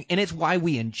good thing, and it's why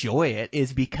we enjoy it,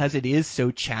 is because it is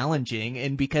so challenging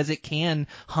and because it can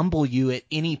humble you at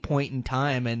any point in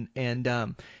time.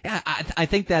 I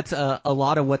think that's a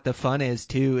lot of what the fun is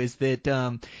too, is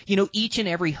that each and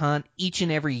every hunt, each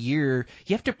and every year,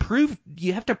 you have to prove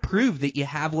that you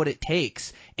have what it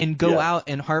takes and go out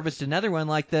and harvest another one.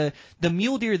 Like the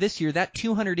mule deer this year, that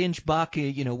 200-inch buck,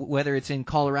 whether it's in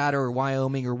Colorado or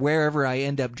Wyoming or wherever I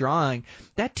end up drawing,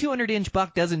 that 200-inch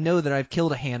buck doesn't know that I've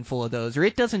killed a handful of those, or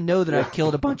it doesn't know that I've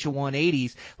killed a bunch of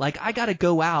 180s. Like I got to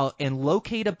go out and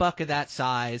locate a buck of that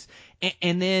size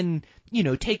and then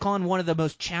take on one of the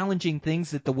most challenging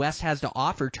things that the West has to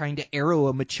offer, trying to arrow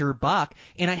a mature buck,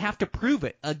 and I have to prove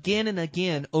it again and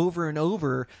again, over and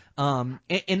over, and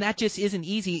that just isn't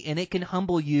easy, and it can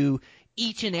humble you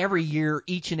each and every year,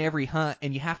 each and every hunt,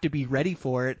 and you have to be ready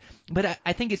for it. But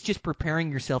I think it's just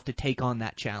preparing yourself to take on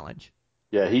that challenge.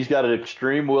 Yeah, he's got an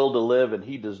extreme will to live, and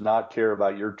he does not care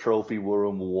about your trophy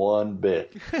room one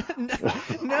bit.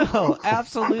 No,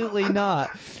 absolutely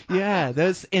not. Yeah,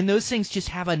 those things just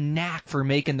have a knack for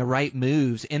making the right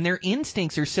moves, and their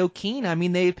instincts are so keen. I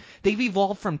mean, they've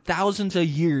evolved from thousands of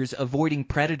years avoiding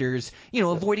predators,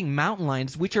 avoiding mountain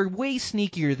lions, which are way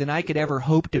sneakier than I could ever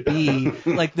hope to be.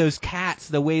 Like those cats,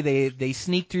 the way they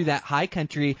sneak through that high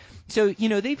country. So,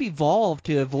 they've evolved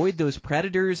to avoid those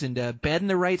predators and to bed in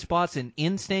the right spots and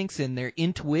instincts and their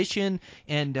intuition.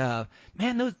 And,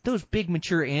 man, those big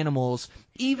mature animals,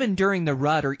 even during the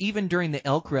rut or even during the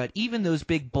elk rut, even those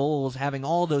big bulls having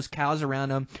all those cows around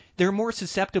them, they're more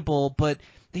susceptible, but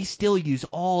they still use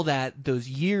all those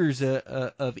years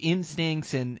of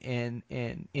instincts and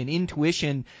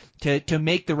intuition to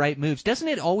make the right moves. Doesn't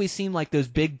it always seem like those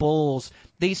big bulls,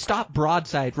 they stop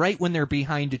broadside right when they're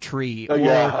behind a tree? Or,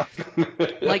 yeah.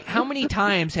 like, how many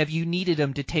times have you needed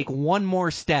them to take one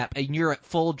more step and you're at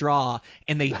full draw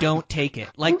and they don't take it?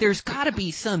 Like, there's got to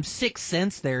be some sixth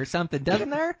sense there or something, doesn't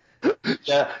there?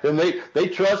 Yeah, and they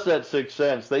trust that sixth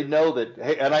sense. They know that,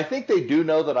 hey, and I think they do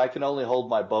know that I can only hold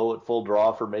my bow at full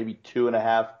draw for maybe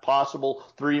 2.5, possible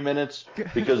 3 minutes,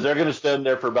 because they're going to stand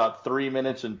there for about 3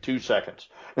 minutes and 2 seconds.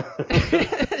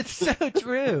 It's so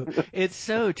true. It's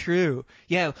so true.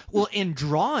 Yeah. Well, in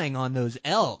drawing on those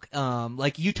elk,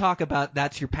 like you talk about,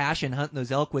 that's your passion, hunting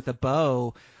those elk with a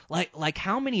bow. Like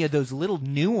how many of those little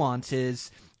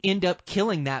nuances end up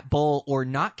killing that bull or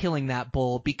not killing that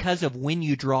bull because of when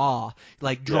you draw,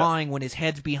 like drawing when his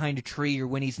head's behind a tree or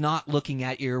when he's not looking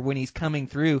at you or when he's coming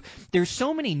through. There's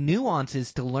so many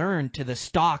nuances to learn to the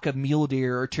stalk of mule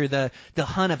deer or to the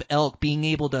hunt of elk, being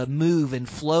able to move and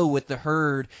flow with the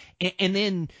herd, and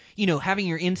then, having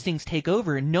your instincts take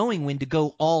over and knowing when to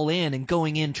go all in and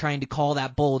going in trying to call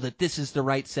that bull that this is the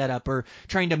right setup, or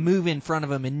trying to move in front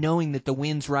of him and knowing that the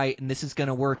wind's right and this is going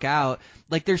to work out.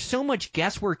 Like, there's so much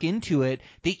guesswork into it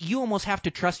that you almost have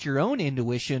to trust your own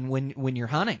intuition when you're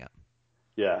hunting them.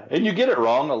 Yeah, and you get it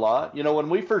wrong a lot. When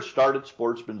we first started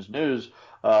Sportsman's News,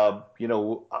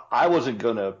 I wasn't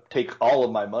going to take all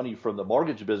of my money from the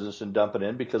mortgage business and dump it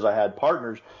in because I had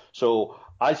partners. So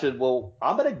I said, well,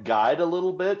 I'm going to guide a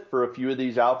little bit for a few of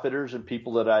these outfitters and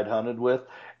people that I'd hunted with,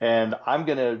 and I'm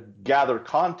going to gather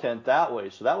content that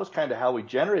way. So that was kind of how we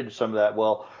generated some of that.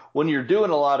 Well, when you're doing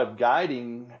a lot of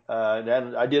guiding,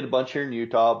 and I did a bunch here in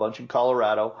Utah, a bunch in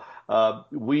Colorado,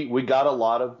 we got a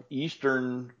lot of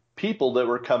Eastern people that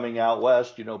were coming out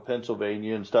west,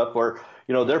 Pennsylvania and stuff, where,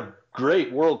 they're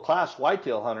great world-class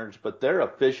whitetail hunters, but they're a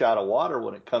fish out of water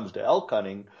when it comes to elk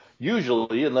hunting,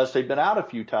 usually, unless they've been out a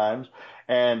few times.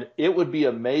 And it would be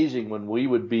amazing when we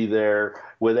would be there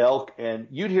with elk and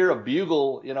you'd hear a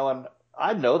bugle, and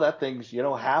I'd know that thing's,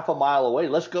 half a mile away.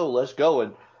 Let's go.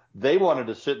 And they wanted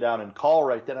to sit down and call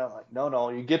right then. I'm like, no.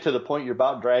 You get to the point you're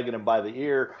about dragging them by the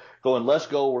ear, going, let's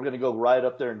go. We're going to go right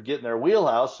up there and get in their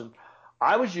wheelhouse. And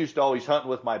I was used to always hunting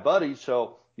with my buddies.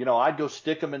 So, I'd go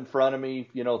stick them in front of me,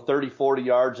 30, 40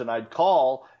 yards, and I'd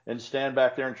call and stand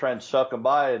back there and try and suck them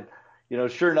by.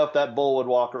 And, sure enough, that bull would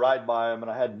walk right by them.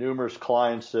 And I had numerous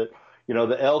clients that,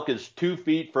 the elk is 2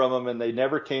 feet from them and they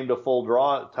never came to full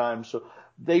draw at times. So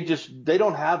they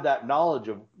don't have that knowledge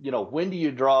of, when do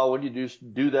you draw, when do you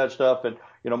do that stuff. And,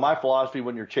 my philosophy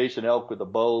when you're chasing elk with a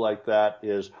bow like that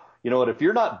is, if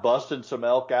you're not busting some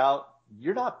elk out,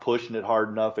 you're not pushing it hard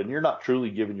enough and you're not truly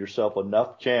giving yourself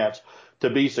enough chance to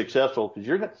be successful, because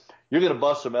you're going to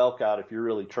bust some elk out if you're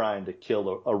really trying to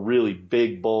kill a really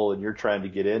big bull and you're trying to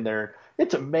get in there.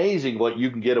 It's amazing what you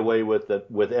can get away with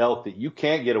elk that you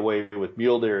can't get away with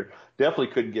mule deer. Definitely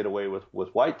couldn't get away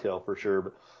with whitetail for sure,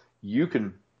 but you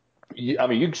can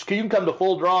come to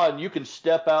full draw and you can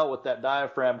step out with that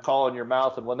diaphragm call in your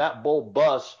mouth, and when that bull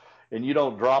busts and you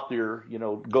don't drop your,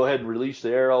 go ahead and release the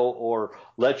arrow or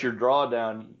let your draw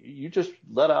down, you just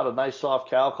let out a nice soft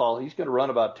cow call. He's going to run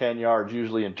about 10 yards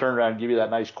usually and turn around and give you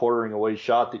that nice quartering away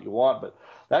shot that you want. But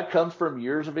that comes from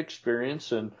years of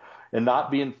experience and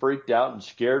not being freaked out and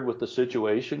scared with the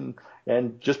situation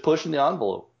and just pushing the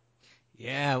envelope.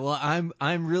 Yeah, well,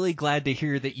 I'm really glad to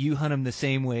hear that you hunt them the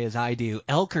same way as I do.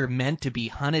 Elk are meant to be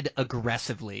hunted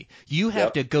aggressively. You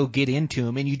have to go get into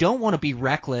them, and you don't want to be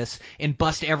reckless and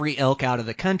bust every elk out of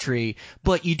the country,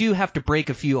 but you do have to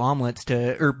break a few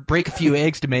break a few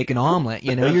eggs to make an omelet.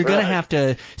 You're going to have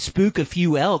to spook a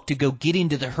few elk to go get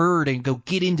into the herd and go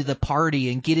get into the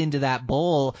party and get into that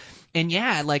bull. And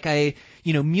yeah,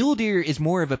 mule deer is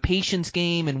more of a patience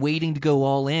game and waiting to go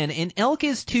all in. And elk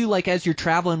is too, as you're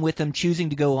traveling with them,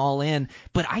 choosing to go all in.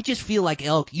 But I just feel like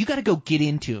elk, you got to go get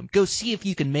into them. Go see if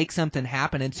you can make something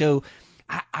happen. And so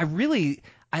I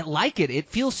I like it. It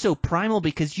feels so primal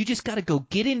because you just got to go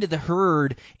get into the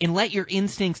herd and let your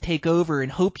instincts take over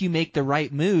and hope you make the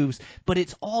right moves. But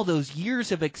it's all those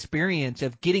years of experience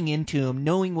of getting into them,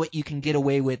 knowing what you can get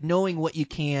away with, knowing what you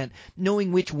can't,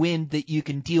 knowing which wind that you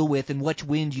can deal with and which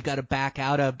wind you got to back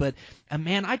out of. But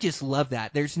man, I just love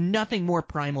that. There's nothing more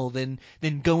primal than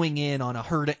going in on a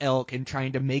herd of elk and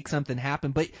trying to make something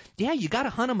happen. But yeah, you got to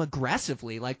hunt them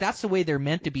aggressively. Like that's the way they're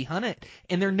meant to be hunted.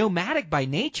 And they're nomadic by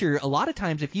nature. A lot of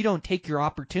times if you don't take your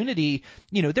opportunity,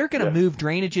 they're going to move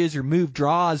drainages or move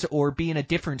draws or be in a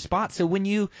different spot. So when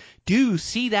you do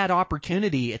see that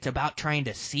opportunity, it's about trying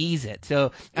to seize it.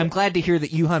 So I'm glad to hear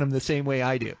that you hunt them the same way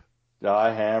I do. No,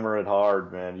 I hammer it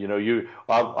hard, man.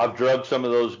 I've drugged some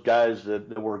of those guys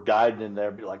that were guiding in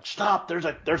there, be like, stop, there's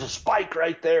a spike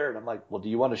right there. And I'm like, well, do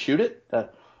you want to shoot it?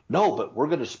 No, but we're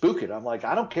going to spook it. I'm like,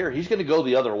 I don't care. He's going to go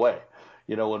the other way.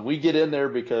 When we get in there,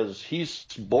 because he's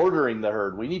bordering the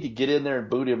herd, we need to get in there and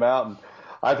boot him out. And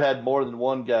I've had more than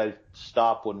one guy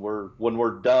stop when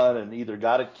we're done and either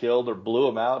got it killed or blew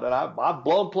him out. And I've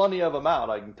blown plenty of them out,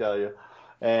 I can tell you,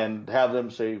 and have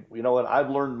them say, you know what, I've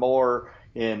learned more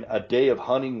in a day of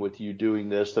hunting with you doing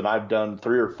this than I've done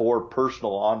 3 or 4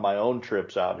 personal on my own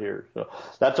trips out here. So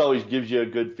that's always gives you a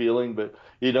good feeling. But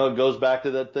it goes back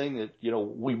to that thing that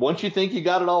once you think you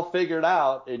got it all figured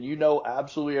out and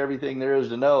absolutely everything there is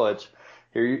to know, it's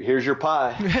here's your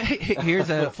pie. Here's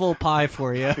a full pie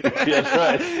for you.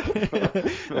 That's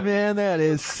right. Man, that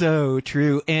is so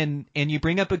true. And you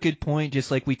bring up a good point,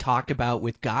 just like we talked about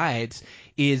with guides,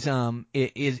 is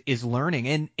learning.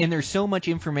 And there's so much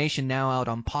information now out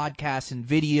on podcasts and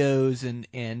videos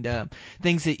and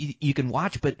things that you can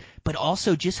watch, but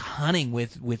also just hunting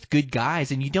with good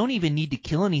guys. And you don't even need to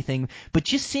kill anything, but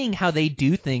just seeing how they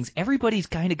do things. Everybody's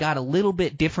kind of got a little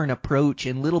bit different approach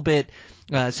and little bit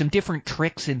some different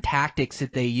tricks and tactics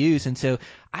that they use. And so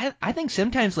I think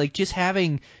sometimes like just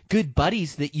having good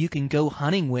buddies that you can go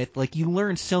hunting with, like you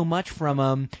learn so much from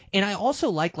them. And I also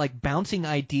like bouncing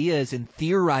ideas and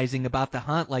theorizing about the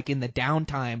hunt, like in the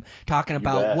downtime, talking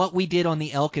about what we did on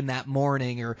the elk in that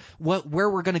morning or where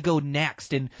we're going to go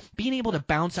next, and being able to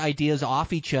bounce ideas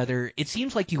off each other. It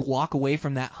seems like you walk away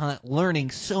from that hunt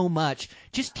learning so much,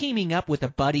 just teaming up with a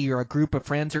buddy or a group of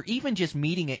friends, or even just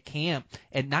meeting at camp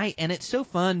at night. And it's so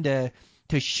fun to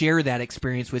share that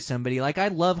experience with somebody. Like I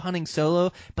love hunting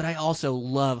solo, but I also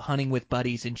love hunting with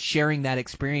buddies and sharing that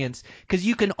experience, because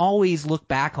you can always look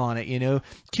back on it,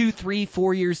 2, 3,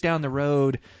 4 years down the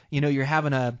road, you're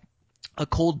having a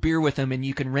cold beer with them and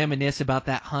you can reminisce about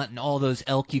that hunt and all those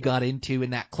elk you got into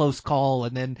and that close call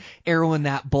and then arrowing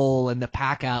that bull and the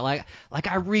pack out. Like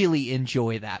I really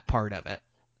enjoy that part of it.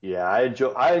 Yeah, I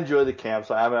enjoy the camps.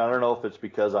 I mean, I don't know if it's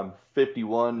because I'm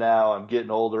 51 now, I'm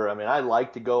getting older. I mean, I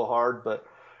like to go hard, but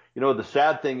the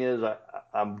sad thing is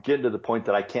I'm getting to the point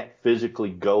that I can't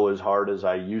physically go as hard as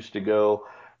I used to go.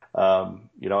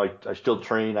 I still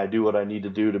train. I do what I need to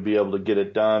do to be able to get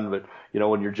it done. But,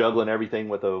 when you're juggling everything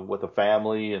with a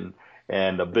family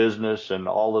and a business and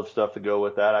all the stuff to go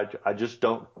with that, I just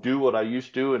don't do what I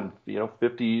used to. And,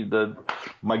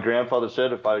 my grandfather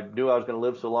said if I knew I was going to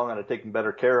live so long, I'd have taken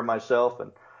better care of myself.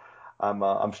 And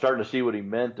I'm starting to see what he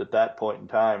meant at that point in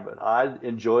time. But I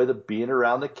enjoy being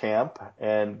around the camp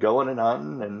and going and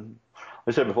hunting. And like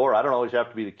I said before, I don't always have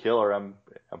to be the killer. I'm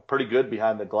pretty good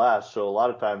behind the glass. So a lot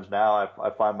of times now I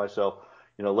find myself,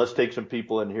 let's take some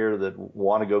people in here that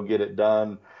want to go get it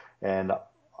done. And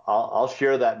I'll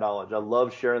share that knowledge. I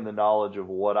love sharing the knowledge of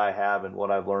what I have and what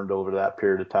I've learned over that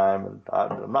period of time. And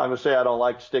I'm not going to say I don't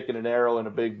like sticking an arrow in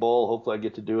a big bull. Hopefully I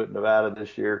get to do it in Nevada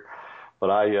this year. But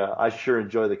I sure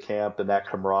enjoy the camp and that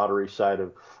camaraderie side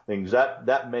of things.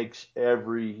 That makes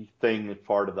everything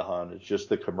part of the hunt. It's just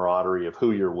the camaraderie of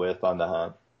who you're with on the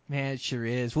hunt. Man, it sure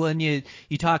is. Well, and you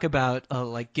talk about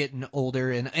like getting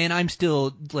older, and I'm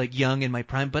still like young in my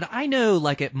prime, but I know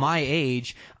like at my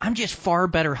age, I'm just far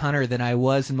better hunter than I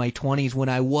was in my 20s when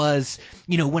I was,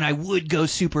 when I would go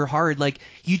super hard. Like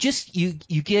you get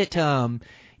you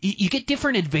get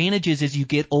different advantages as you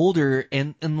get older,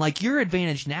 and like your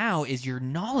advantage now is your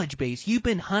knowledge base. You've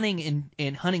been hunting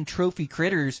and hunting trophy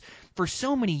critters for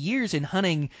so many years, and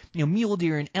hunting mule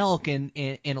deer and elk and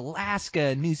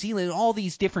Alaska, New Zealand, all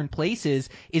these different places,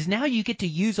 is now you get to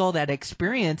use all that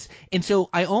experience. And so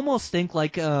I almost think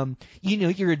like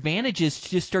your advantages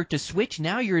just start to switch.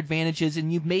 Now your advantages,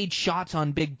 and you've made shots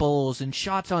on big bulls and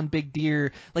shots on big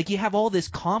deer. Like you have all this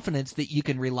confidence that you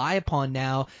can rely upon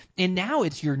now, and now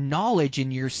it's your knowledge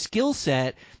and your skill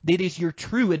set that is your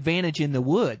true advantage in the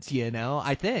woods,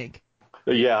 I think.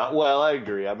 Yeah, well, I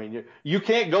agree. I mean, you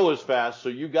can't go as fast, so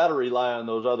you got to rely on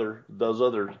those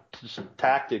other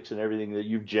tactics and everything that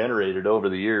you've generated over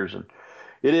the years. And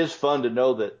it is fun to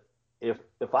know that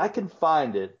if I can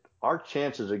find it, our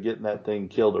chances of getting that thing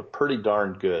killed are pretty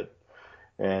darn good.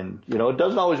 And, it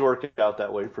doesn't always work out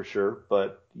that way for sure,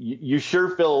 but you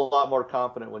sure feel a lot more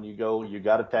confident when you go, you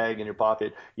got a tag in your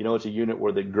pocket, it's a unit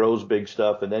where that grows big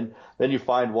stuff. And then you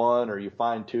find one, or you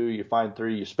find two, you find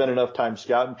three, you spend enough time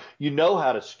scouting, you know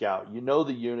how to scout, you know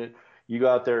the unit, you go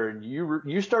out there and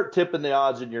you start tipping the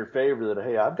odds in your favor that,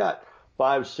 hey, I've got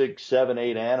 5, 6, 7,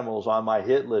 8 animals on my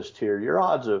hit list here. Your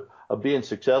odds of being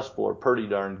successful are pretty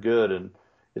darn good. And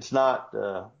it's not,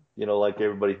 like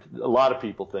a lot of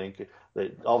people think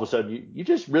that all of a sudden you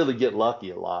just really get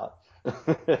lucky a lot.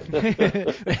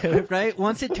 Right?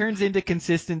 Once it turns into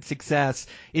consistent success,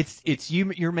 it's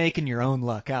you're making your own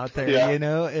luck out there, Yeah.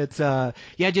 It's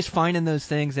just finding those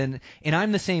things, and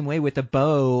I'm the same way with the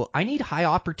bow. I need high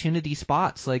opportunity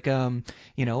spots, like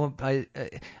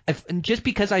just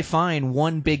because I find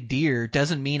one big deer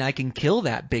doesn't mean I can kill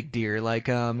that big deer. Like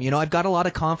I've got a lot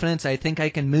of confidence. I think I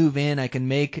can move in, I can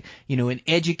make an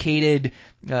educated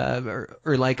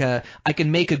I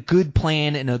can make a good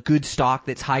plan and a good stock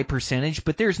that's high percentage,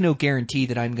 but there's no guarantee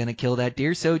that I'm going to kill that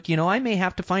deer. So, I may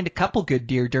have to find a couple good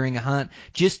deer during a hunt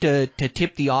just to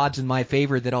tip the odds in my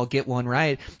favor that I'll get one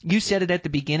right. You said it at the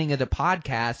beginning of the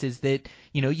podcast, is that,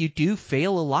 you do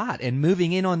fail a lot, and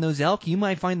moving in on those elk, you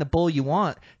might find the bull you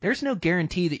want. There's no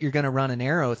guarantee that you're going to run an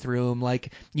arrow through them.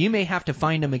 Like, you may have to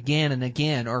find them again and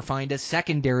again, or find a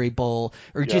secondary bull,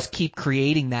 or just keep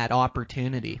creating that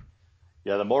opportunity.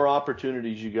 Yeah, the more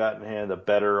opportunities you got in hand, the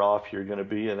better off you're going to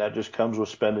be, and that just comes with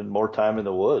spending more time in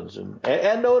the woods and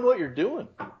knowing what you're doing.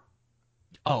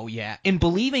 Oh yeah, and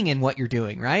believing in what you're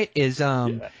doing, right? Is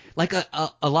like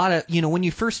a lot of, when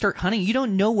you first start hunting, you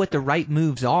don't know what the right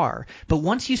moves are, but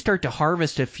once you start to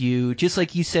harvest a few, just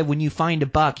like you said, when you find a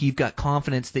buck, you've got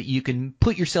confidence that you can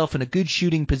put yourself in a good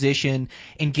shooting position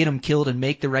and get them killed and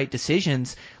make the right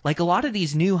decisions. Like a lot of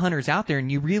these new hunters out there,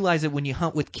 and you realize that when you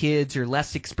hunt with kids or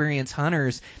less experienced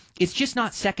hunters, it's just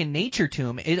not second nature to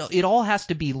them. It all has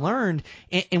to be learned,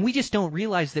 and we just don't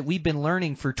realize that we've been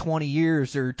learning for 20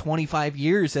 years or 25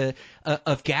 years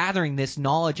of gathering this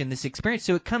knowledge and this experience.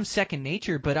 So it comes second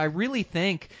nature, but I really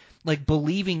think, like,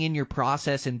 believing in your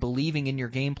process and believing in your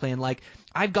game plan. Like,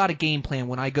 I've got a game plan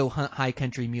when I go hunt high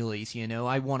country muleys.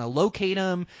 I want to locate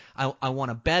them, I want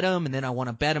to bed them, and then I want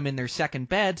to bed them in their second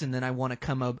beds, and then I want to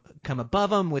come above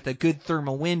them with a good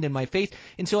thermal wind in my face.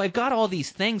 And so I've got all these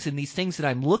things and these things that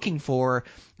I'm looking for.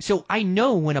 So I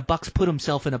know when a buck's put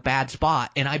himself in a bad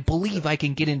spot, and I believe I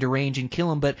can get into range and kill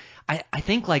him. But I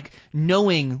think, like,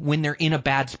 knowing when they're in a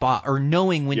bad spot or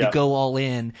knowing when to go all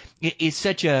in is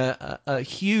such a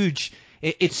huge.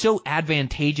 It's so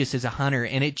advantageous as a hunter,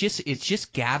 and it's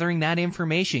just gathering that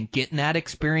information, getting that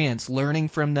experience, learning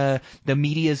from the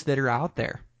medias that are out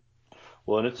there.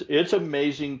 Well, and it's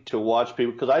amazing to watch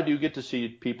people, because I do get to see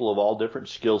people of all different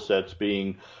skill sets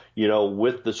being,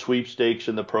 with the sweepstakes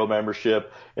and the pro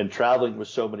membership and traveling with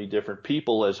so many different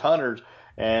people as hunters.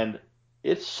 And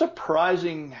it's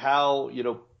surprising how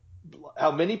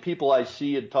many people I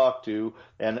see and talk to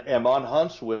and am on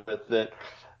hunts with that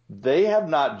they have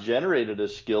not generated a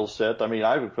skill set. I mean,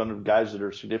 I've found guys that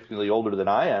are significantly older than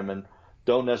I am and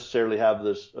don't necessarily have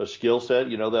a skill set.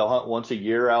 They'll hunt once a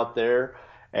year out there,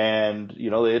 and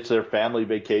it's their family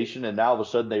vacation, and now all of a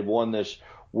sudden they've won this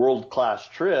world-class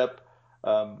trip.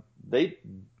 They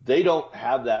don't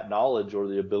have that knowledge or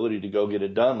the ability to go get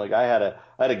it done. Like I had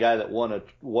a guy that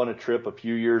won a trip a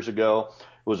few years ago.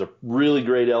 It was a really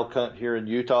great elk hunt here in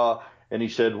Utah. And he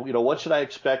said, what should I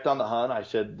expect on the hunt? I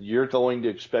said, you're going to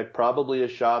expect probably a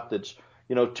shot that's,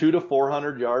 200 to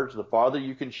 400 yards. The farther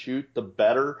you can shoot, the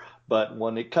better. But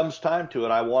when it comes time to it,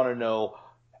 I want to know,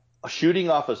 shooting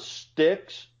off of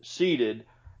sticks, seated,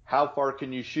 how far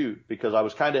can you shoot? Because I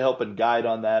was kind of helping guide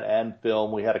on that and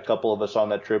film. We had a couple of us on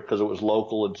that trip because it was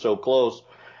local and so close.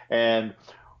 And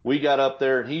we got up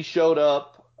there, and he showed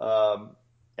up.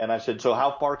 And I said, so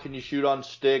how far can you shoot on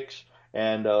sticks?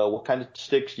 And what kind of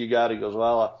sticks you got? He goes,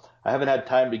 well, I haven't had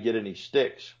time to get any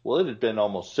sticks. Well, it had been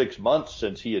almost 6 months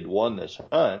since he had won this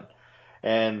hunt.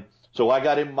 And so I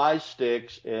got him my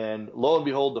sticks, and lo and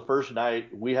behold, the first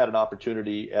night we had an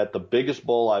opportunity at the biggest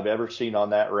bull I've ever seen on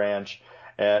that ranch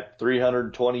at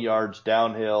 320 yards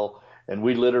downhill. And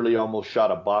we literally almost shot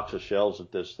a box of shells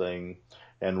at this thing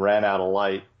and ran out of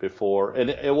light before. And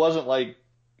it wasn't like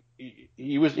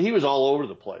he was all over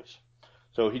the place.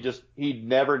 So he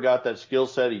never got that skill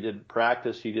set. He didn't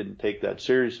practice. He didn't take that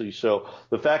seriously. So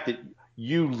the fact that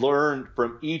you learn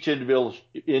from each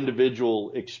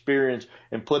individual experience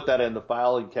and put that in the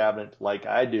filing cabinet like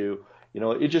I do,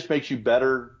 it just makes you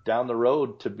better down the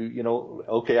road to be,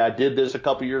 okay, I did this a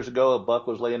couple years ago. A buck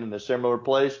was laying in a similar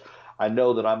place. I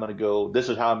know that I'm going to go, this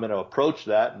is how I'm going to approach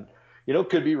that. And, it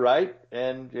could be right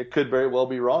and it could very well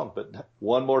be wrong. But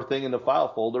one more thing in the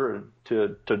file folder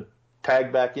to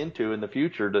tag back into in the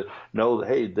future to know that,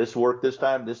 hey, this worked this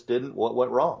time, this didn't, what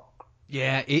went wrong?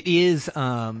 Yeah, it is,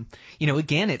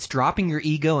 again, it's dropping your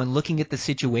ego and looking at the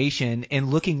situation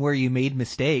and looking where you made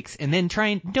mistakes and then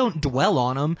don't dwell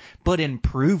on them, but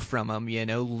improve from them,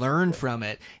 learn from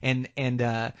it. And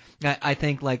I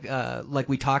think like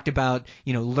we talked about,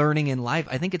 learning in life,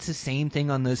 I think it's the same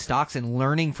thing on those stocks and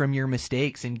learning from your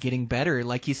mistakes and getting better.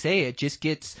 Like you say, it just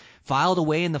gets filed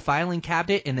away in the filing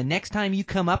cabinet, and the next time you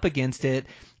come up against it,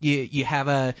 you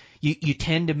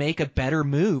tend to make a better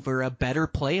move or a better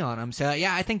play on them. So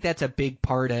yeah, I think that's a big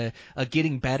part of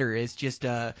getting better is just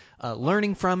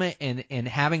learning from it and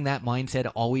having that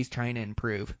mindset, always trying to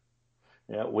improve.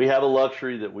 Yeah, we have a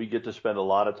luxury that we get to spend a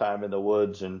lot of time in the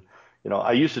woods, and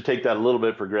I used to take that a little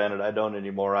bit for granted. I don't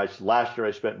anymore. Last year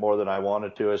I spent more than I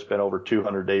wanted to. I spent over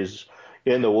 200 days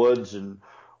in the woods and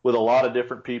with a lot of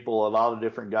different people, a lot of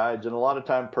different guides, and a lot of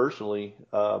time personally.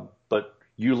 But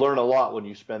you learn a lot when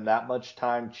you spend that much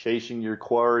time chasing your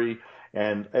quarry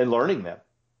and learning them.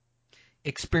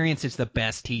 Experience is the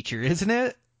best teacher, isn't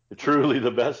it? Truly the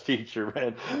best teacher,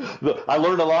 man. I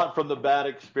learned a lot from the bad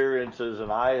experiences,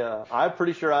 and I'm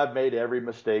pretty sure I've made every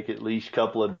mistake at least a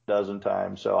couple of dozen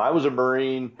times. So I was a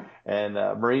Marine, and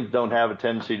Marines don't have a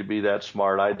tendency to be that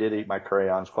smart. I did eat my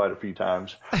crayons quite a few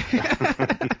times.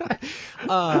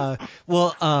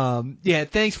 Yeah,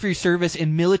 thanks for your service.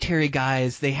 And military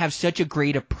guys, they have such a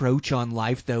great approach on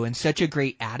life, though, and such a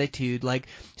great attitude. Like,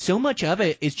 so much of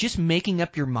it is just making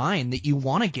up your mind that you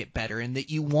want to get better and that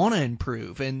you want to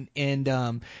improve. And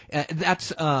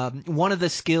that's one of the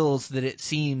skills that it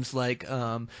seems like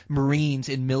Marines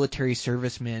and military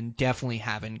servicemen definitely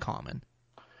have in common.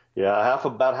 Yeah,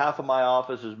 about half of my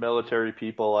office is military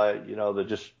people.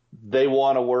 They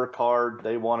want to work hard.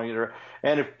 They want to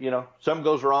and if something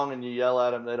goes wrong and you yell at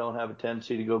them, they don't have a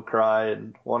tendency to go cry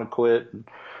and want to quit. And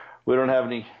we don't have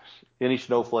any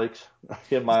snowflakes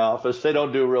in my office. They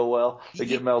don't do real well. They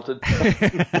get melted.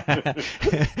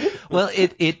 Well,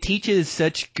 it teaches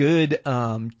such good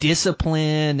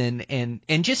discipline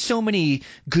and just so many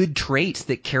good traits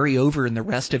that carry over in the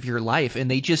rest of your life,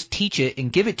 and they just teach it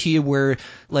and give it to you where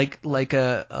like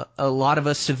a lot of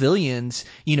us civilians,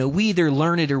 we either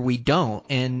learn it or we don't,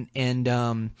 and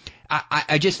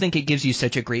I just think it gives you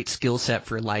such a great skill set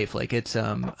for life. Like it's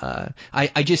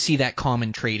I just see that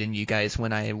common trait in you guys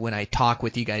when I talk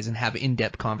with you guys and have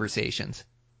in-depth conversations.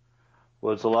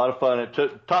 Well, it's a lot of fun. It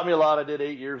taught me a lot. I did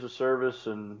 8 years of service,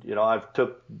 and I've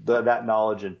took that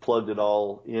knowledge and plugged it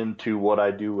all into what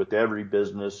I do with every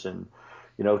business, and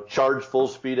charge full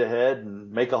speed ahead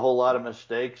and make a whole lot of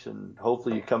mistakes, and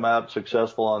hopefully you come out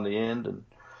successful on the end. And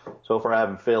so far, I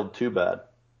haven't failed too bad.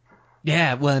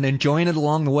 Yeah, well, and enjoying it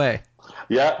along the way.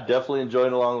 Yeah, definitely enjoying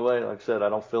it along the way. Like I said, I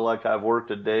don't feel like I've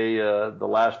worked a day the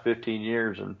last 15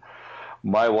 years, and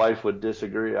my wife would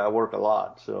disagree. I work a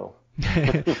lot, so.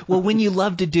 Well, when you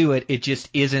love to do it, it just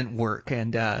isn't work.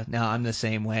 And no, I'm the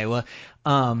same way. Well,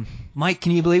 Mike,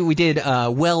 can you believe we did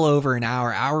well over an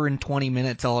hour and 20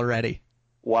 minutes already?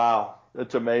 Wow,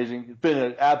 that's amazing. It's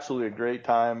been absolutely a great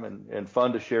time and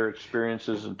fun to share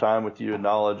experiences and time with you and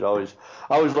knowledge. I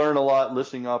always learn a lot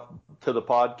listening up to the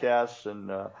podcasts,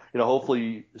 and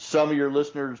hopefully some of your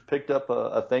listeners picked up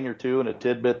a thing or two and a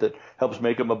tidbit that helps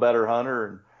make them a better hunter.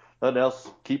 And nothing else,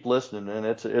 keep listening, and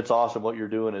it's awesome. What you're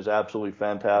doing is absolutely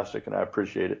fantastic, and I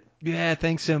appreciate it. Yeah,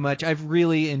 thanks so much. I've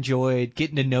really enjoyed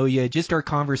getting to know you, just our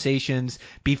conversations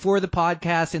before the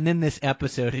podcast and then this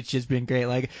episode. It's just been great.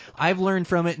 Like, I've learned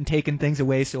from it and taken things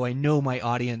away, so I know my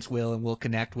audience will and will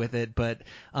connect with it. But,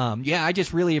 yeah, I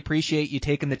just really appreciate you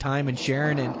taking the time and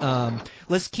sharing. And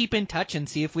let's keep in touch and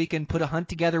see if we can put a hunt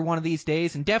together one of these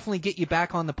days, and definitely get you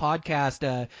back on the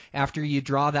podcast after you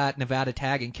draw that Nevada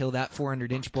tag and kill that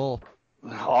 400-inch bull.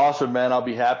 Awesome, man. I'll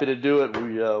be happy to do it.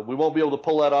 We won't be able to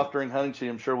pull that off during hunting season.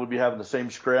 I'm sure we'll be having the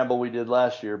same scramble we did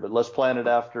last year, but let's plan it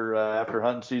after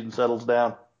hunting season settles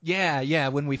down. Yeah,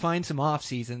 when we find some off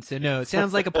season. So no, it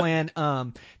sounds like a plan.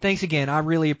 Thanks again. I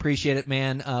really appreciate it,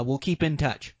 man. We'll keep in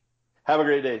touch. Have a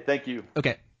great day. Thank you.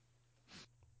 Okay.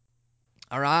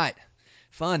 All right.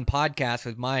 Fun podcast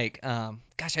with Mike.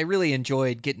 Gosh, I really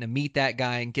enjoyed getting to meet that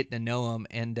guy and getting to know him.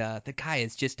 And the guy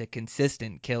is just a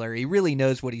consistent killer. He really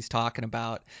knows what he's talking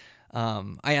about.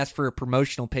 I asked for a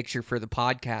promotional picture for the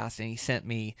podcast, and he sent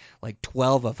me like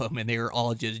 12 of them, and they were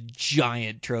all just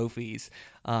giant trophies.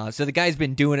 So the guy's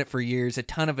been doing it for years, a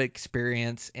ton of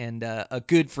experience, and a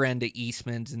good friend to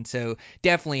Eastman's, and so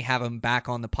definitely have him back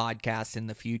on the podcast in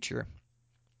the future.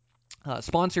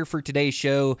 Sponsor for today's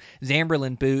show,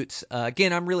 Zamberlan Boots.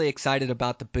 Again, I'm really excited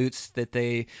about the boots that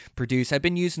they produce. I've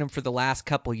been using them for the last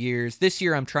couple years. This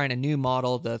year I'm trying a new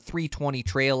model, the 320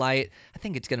 Trail Light. I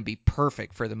think it's going to be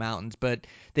perfect for the mountains, but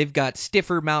they've got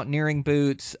stiffer mountaineering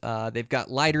boots. They've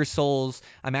got lighter soles.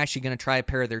 I'm actually going to try a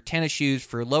pair of their tennis shoes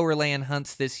for lower land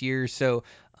hunts this year. So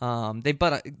they've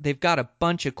got a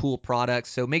bunch of cool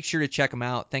products, so make sure to check them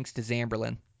out. Thanks to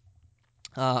Zamberlan.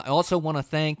 I also want to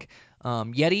thank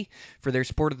Yeti for their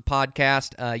support of the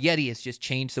podcast. Yeti has just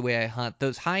changed the way I hunt.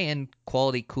 Those high-end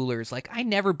quality coolers, like I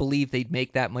never believed they'd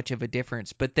make that much of a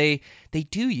difference, but they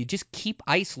do. You just keep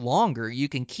ice longer. You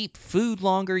can keep food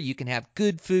longer. You can have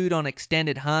good food on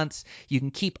extended hunts. You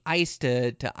can keep ice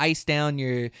to ice down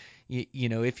your, you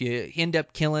know, if you end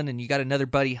up killing and you got another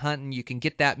buddy hunting, you can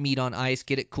get that meat on ice,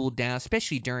 get it cooled down,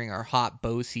 especially during our hot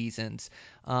bow seasons.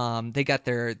 They got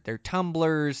their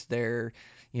tumblers, their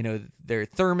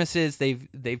thermoses.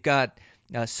 They've got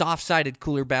soft-sided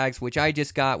cooler bags, which I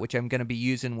just got, which I'm going to be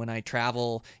using when I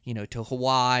travel, to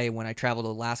Hawaii, when I travel to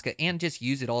Alaska, and just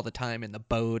use it all the time in the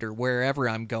boat or wherever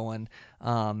I'm going.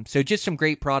 So just some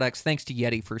great products. Thanks to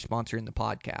Yeti for sponsoring the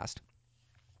podcast.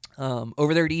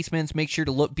 Over there at Eastman's, make sure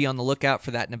to be on the lookout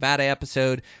for that Nevada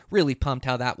episode. Really pumped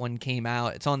how that one came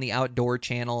out. It's on the Outdoor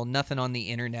channel. Nothing on the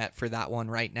internet for that one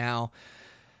right now.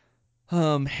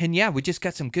 And yeah, we just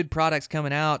got some good products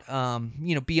coming out.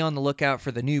 Be on the lookout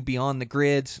for the new Beyond the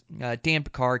Grids. Dan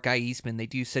Picard, Guy Eastman, they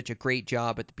do such a great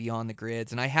job at the Beyond the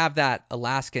Grids. And I have that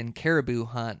Alaskan caribou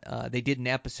hunt. They did an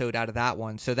episode out of that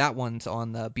one. So that one's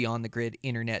on the Beyond the Grid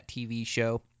internet TV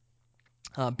show.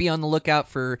 Be on the lookout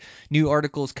for new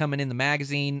articles coming in the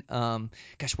magazine.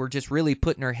 We're just really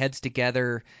putting our heads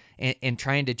together and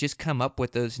trying to just come up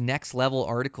with those next level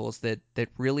articles that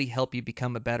really help you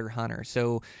become a better hunter.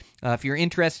 So if you're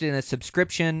interested in a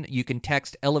subscription, you can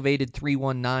text Elevated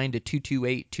 319 to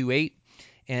 22828.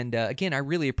 And again, I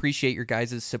really appreciate your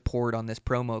guys' support on this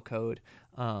promo code.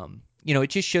 It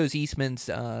just shows Eastman's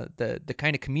the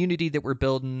kind of community that we're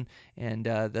building and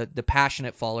the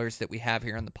passionate followers that we have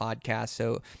here on the podcast.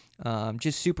 So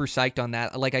just super psyched on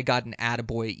that. Like I got an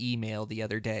attaboy email the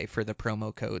other day for the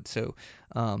promo code. So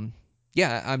I'm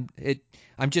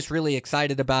just really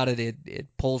excited about it. It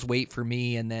pulls weight for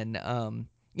me. And then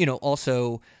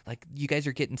also, like, you guys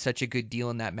are getting such a good deal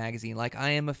in that magazine. Like,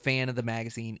 I am a fan of the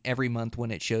magazine every month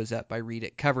when it shows up. I read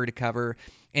it cover to cover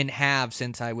and have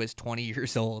since I was 20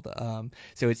 years old.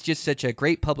 So it's just such a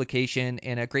great publication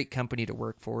and a great company to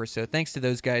work for. So thanks to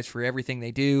those guys for everything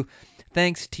they do.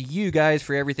 Thanks to you guys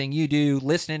for everything you do,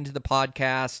 listening to the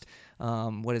podcast.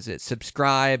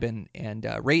 Subscribe and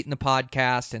rate in the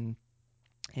podcast and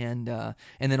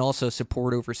then also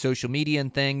support over social media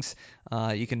and things.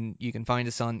 You can find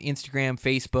us on Instagram,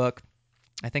 Facebook.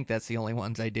 I think that's the only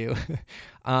ones I do.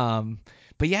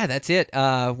 But yeah, that's it.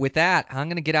 With that, I'm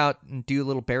going to get out and do a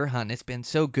little bear hunting. It's been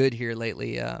so good here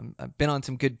lately. I've been on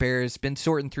some good bears, been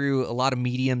sorting through a lot of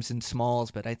mediums and smalls,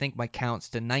 but I think my count's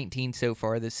to 19 so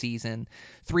far this season,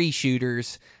 3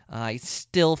 shooters. I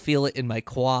still feel it in my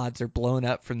quads. Are blown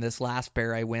up from this last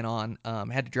bear I went on.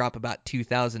 Had to drop about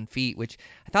 2,000 feet, which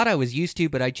I thought I was used to,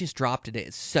 but I just dropped it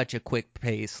at such a quick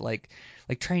pace. Like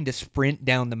trying to sprint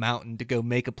down the mountain to go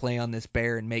make a play on this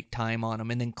bear and make time on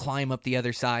him and then climb up the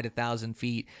other side 1,000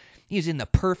 feet. He was in the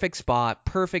perfect spot,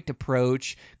 perfect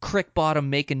approach, creek bottom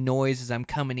making noise as I'm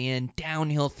coming in,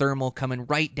 downhill thermal coming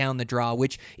right down the draw,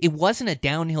 which it wasn't a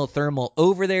downhill thermal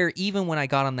over there even when I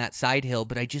got on that side hill,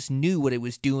 but I just knew what it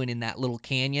was doing in that little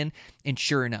canyon, and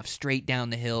sure enough, straight down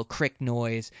the hill, crick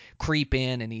noise, creep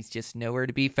in, and he's just nowhere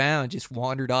to be found, just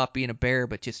wandered off being a bear,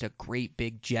 but just a great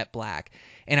big jet black.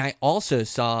 And I also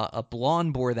saw a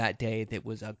blonde boar that day that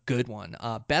was a good one.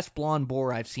 Best blonde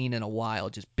boar I've seen in a while.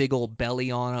 Just big old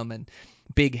belly on him and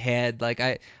big head. Like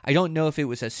I don't know if it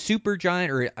was a super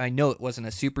giant, or I know it wasn't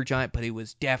a super giant, but it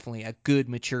was definitely a good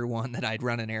mature one that I'd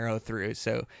run an arrow through.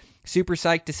 So super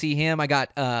psyched to see him. I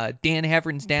got Dan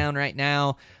Heverns down right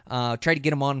now. Try to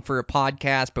get him on for a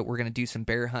podcast, but we're going to do some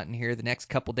bear hunting here the next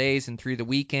couple days and through the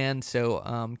weekend. So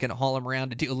I'm going to haul him around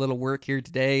to do a little work here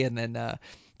today and then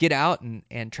get out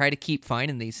and try to keep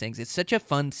finding these things. It's such a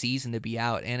fun season to be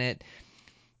out, and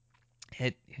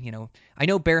I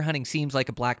know bear hunting seems like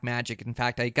a black magic. In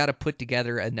fact, I got to put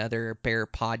together another bear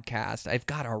podcast. I've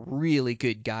got a really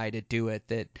good guy to do it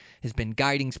that has been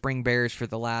guiding spring bears for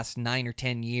the last 9 or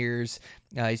 10 years.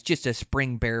 He's just a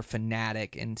spring bear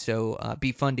fanatic, and so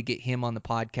be fun to get him on the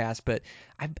podcast. But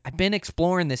I've been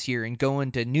exploring this year and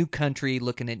going to new country,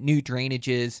 looking at new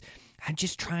drainages. I'm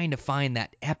just trying to find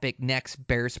that epic next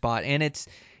bear spot, and it's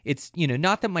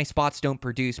not that my spots don't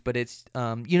produce, but it's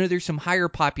there's some higher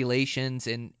populations,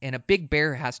 and a big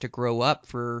bear has to grow up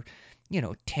for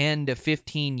 10 to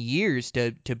 15 years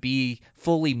to be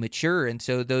fully mature, and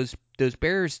so those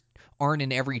bears aren't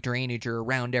in every drainage or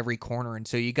around every corner, and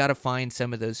so you got to find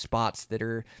some of those spots that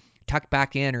are tucked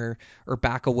back in or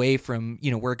back away from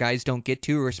where guys don't get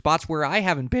to, or spots where I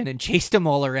haven't been and chased them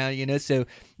all around. So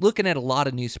looking at a lot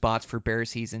of new spots for bear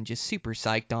season, just super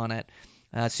psyched on it.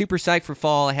 Super psyched for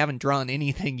fall. I haven't drawn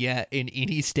anything yet in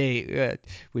any state,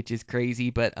 which is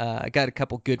crazy, but I got a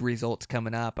couple good results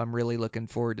coming up. I'm really looking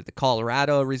forward to the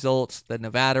Colorado results, the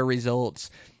Nevada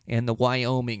results, and the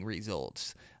Wyoming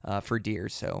results for deer.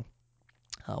 So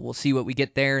we'll see what we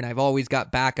get there, and I've always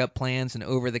got backup plans and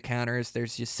over-the-counters.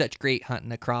 There's just such great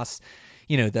hunting across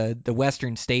the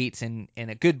western states, and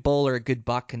a good bull or a good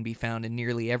buck can be found in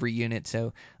nearly every unit.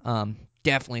 So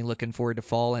definitely looking forward to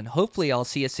fall, and hopefully I'll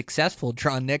see a successful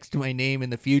draw next to my name in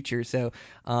the future. So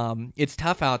it's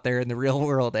tough out there in the real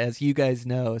world, as you guys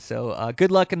know. So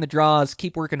good luck in the draws.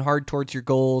 Keep working hard towards your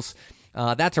goals.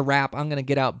 That's a wrap. I'm going to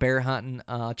get out bear hunting.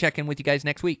 Check in with you guys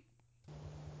next week.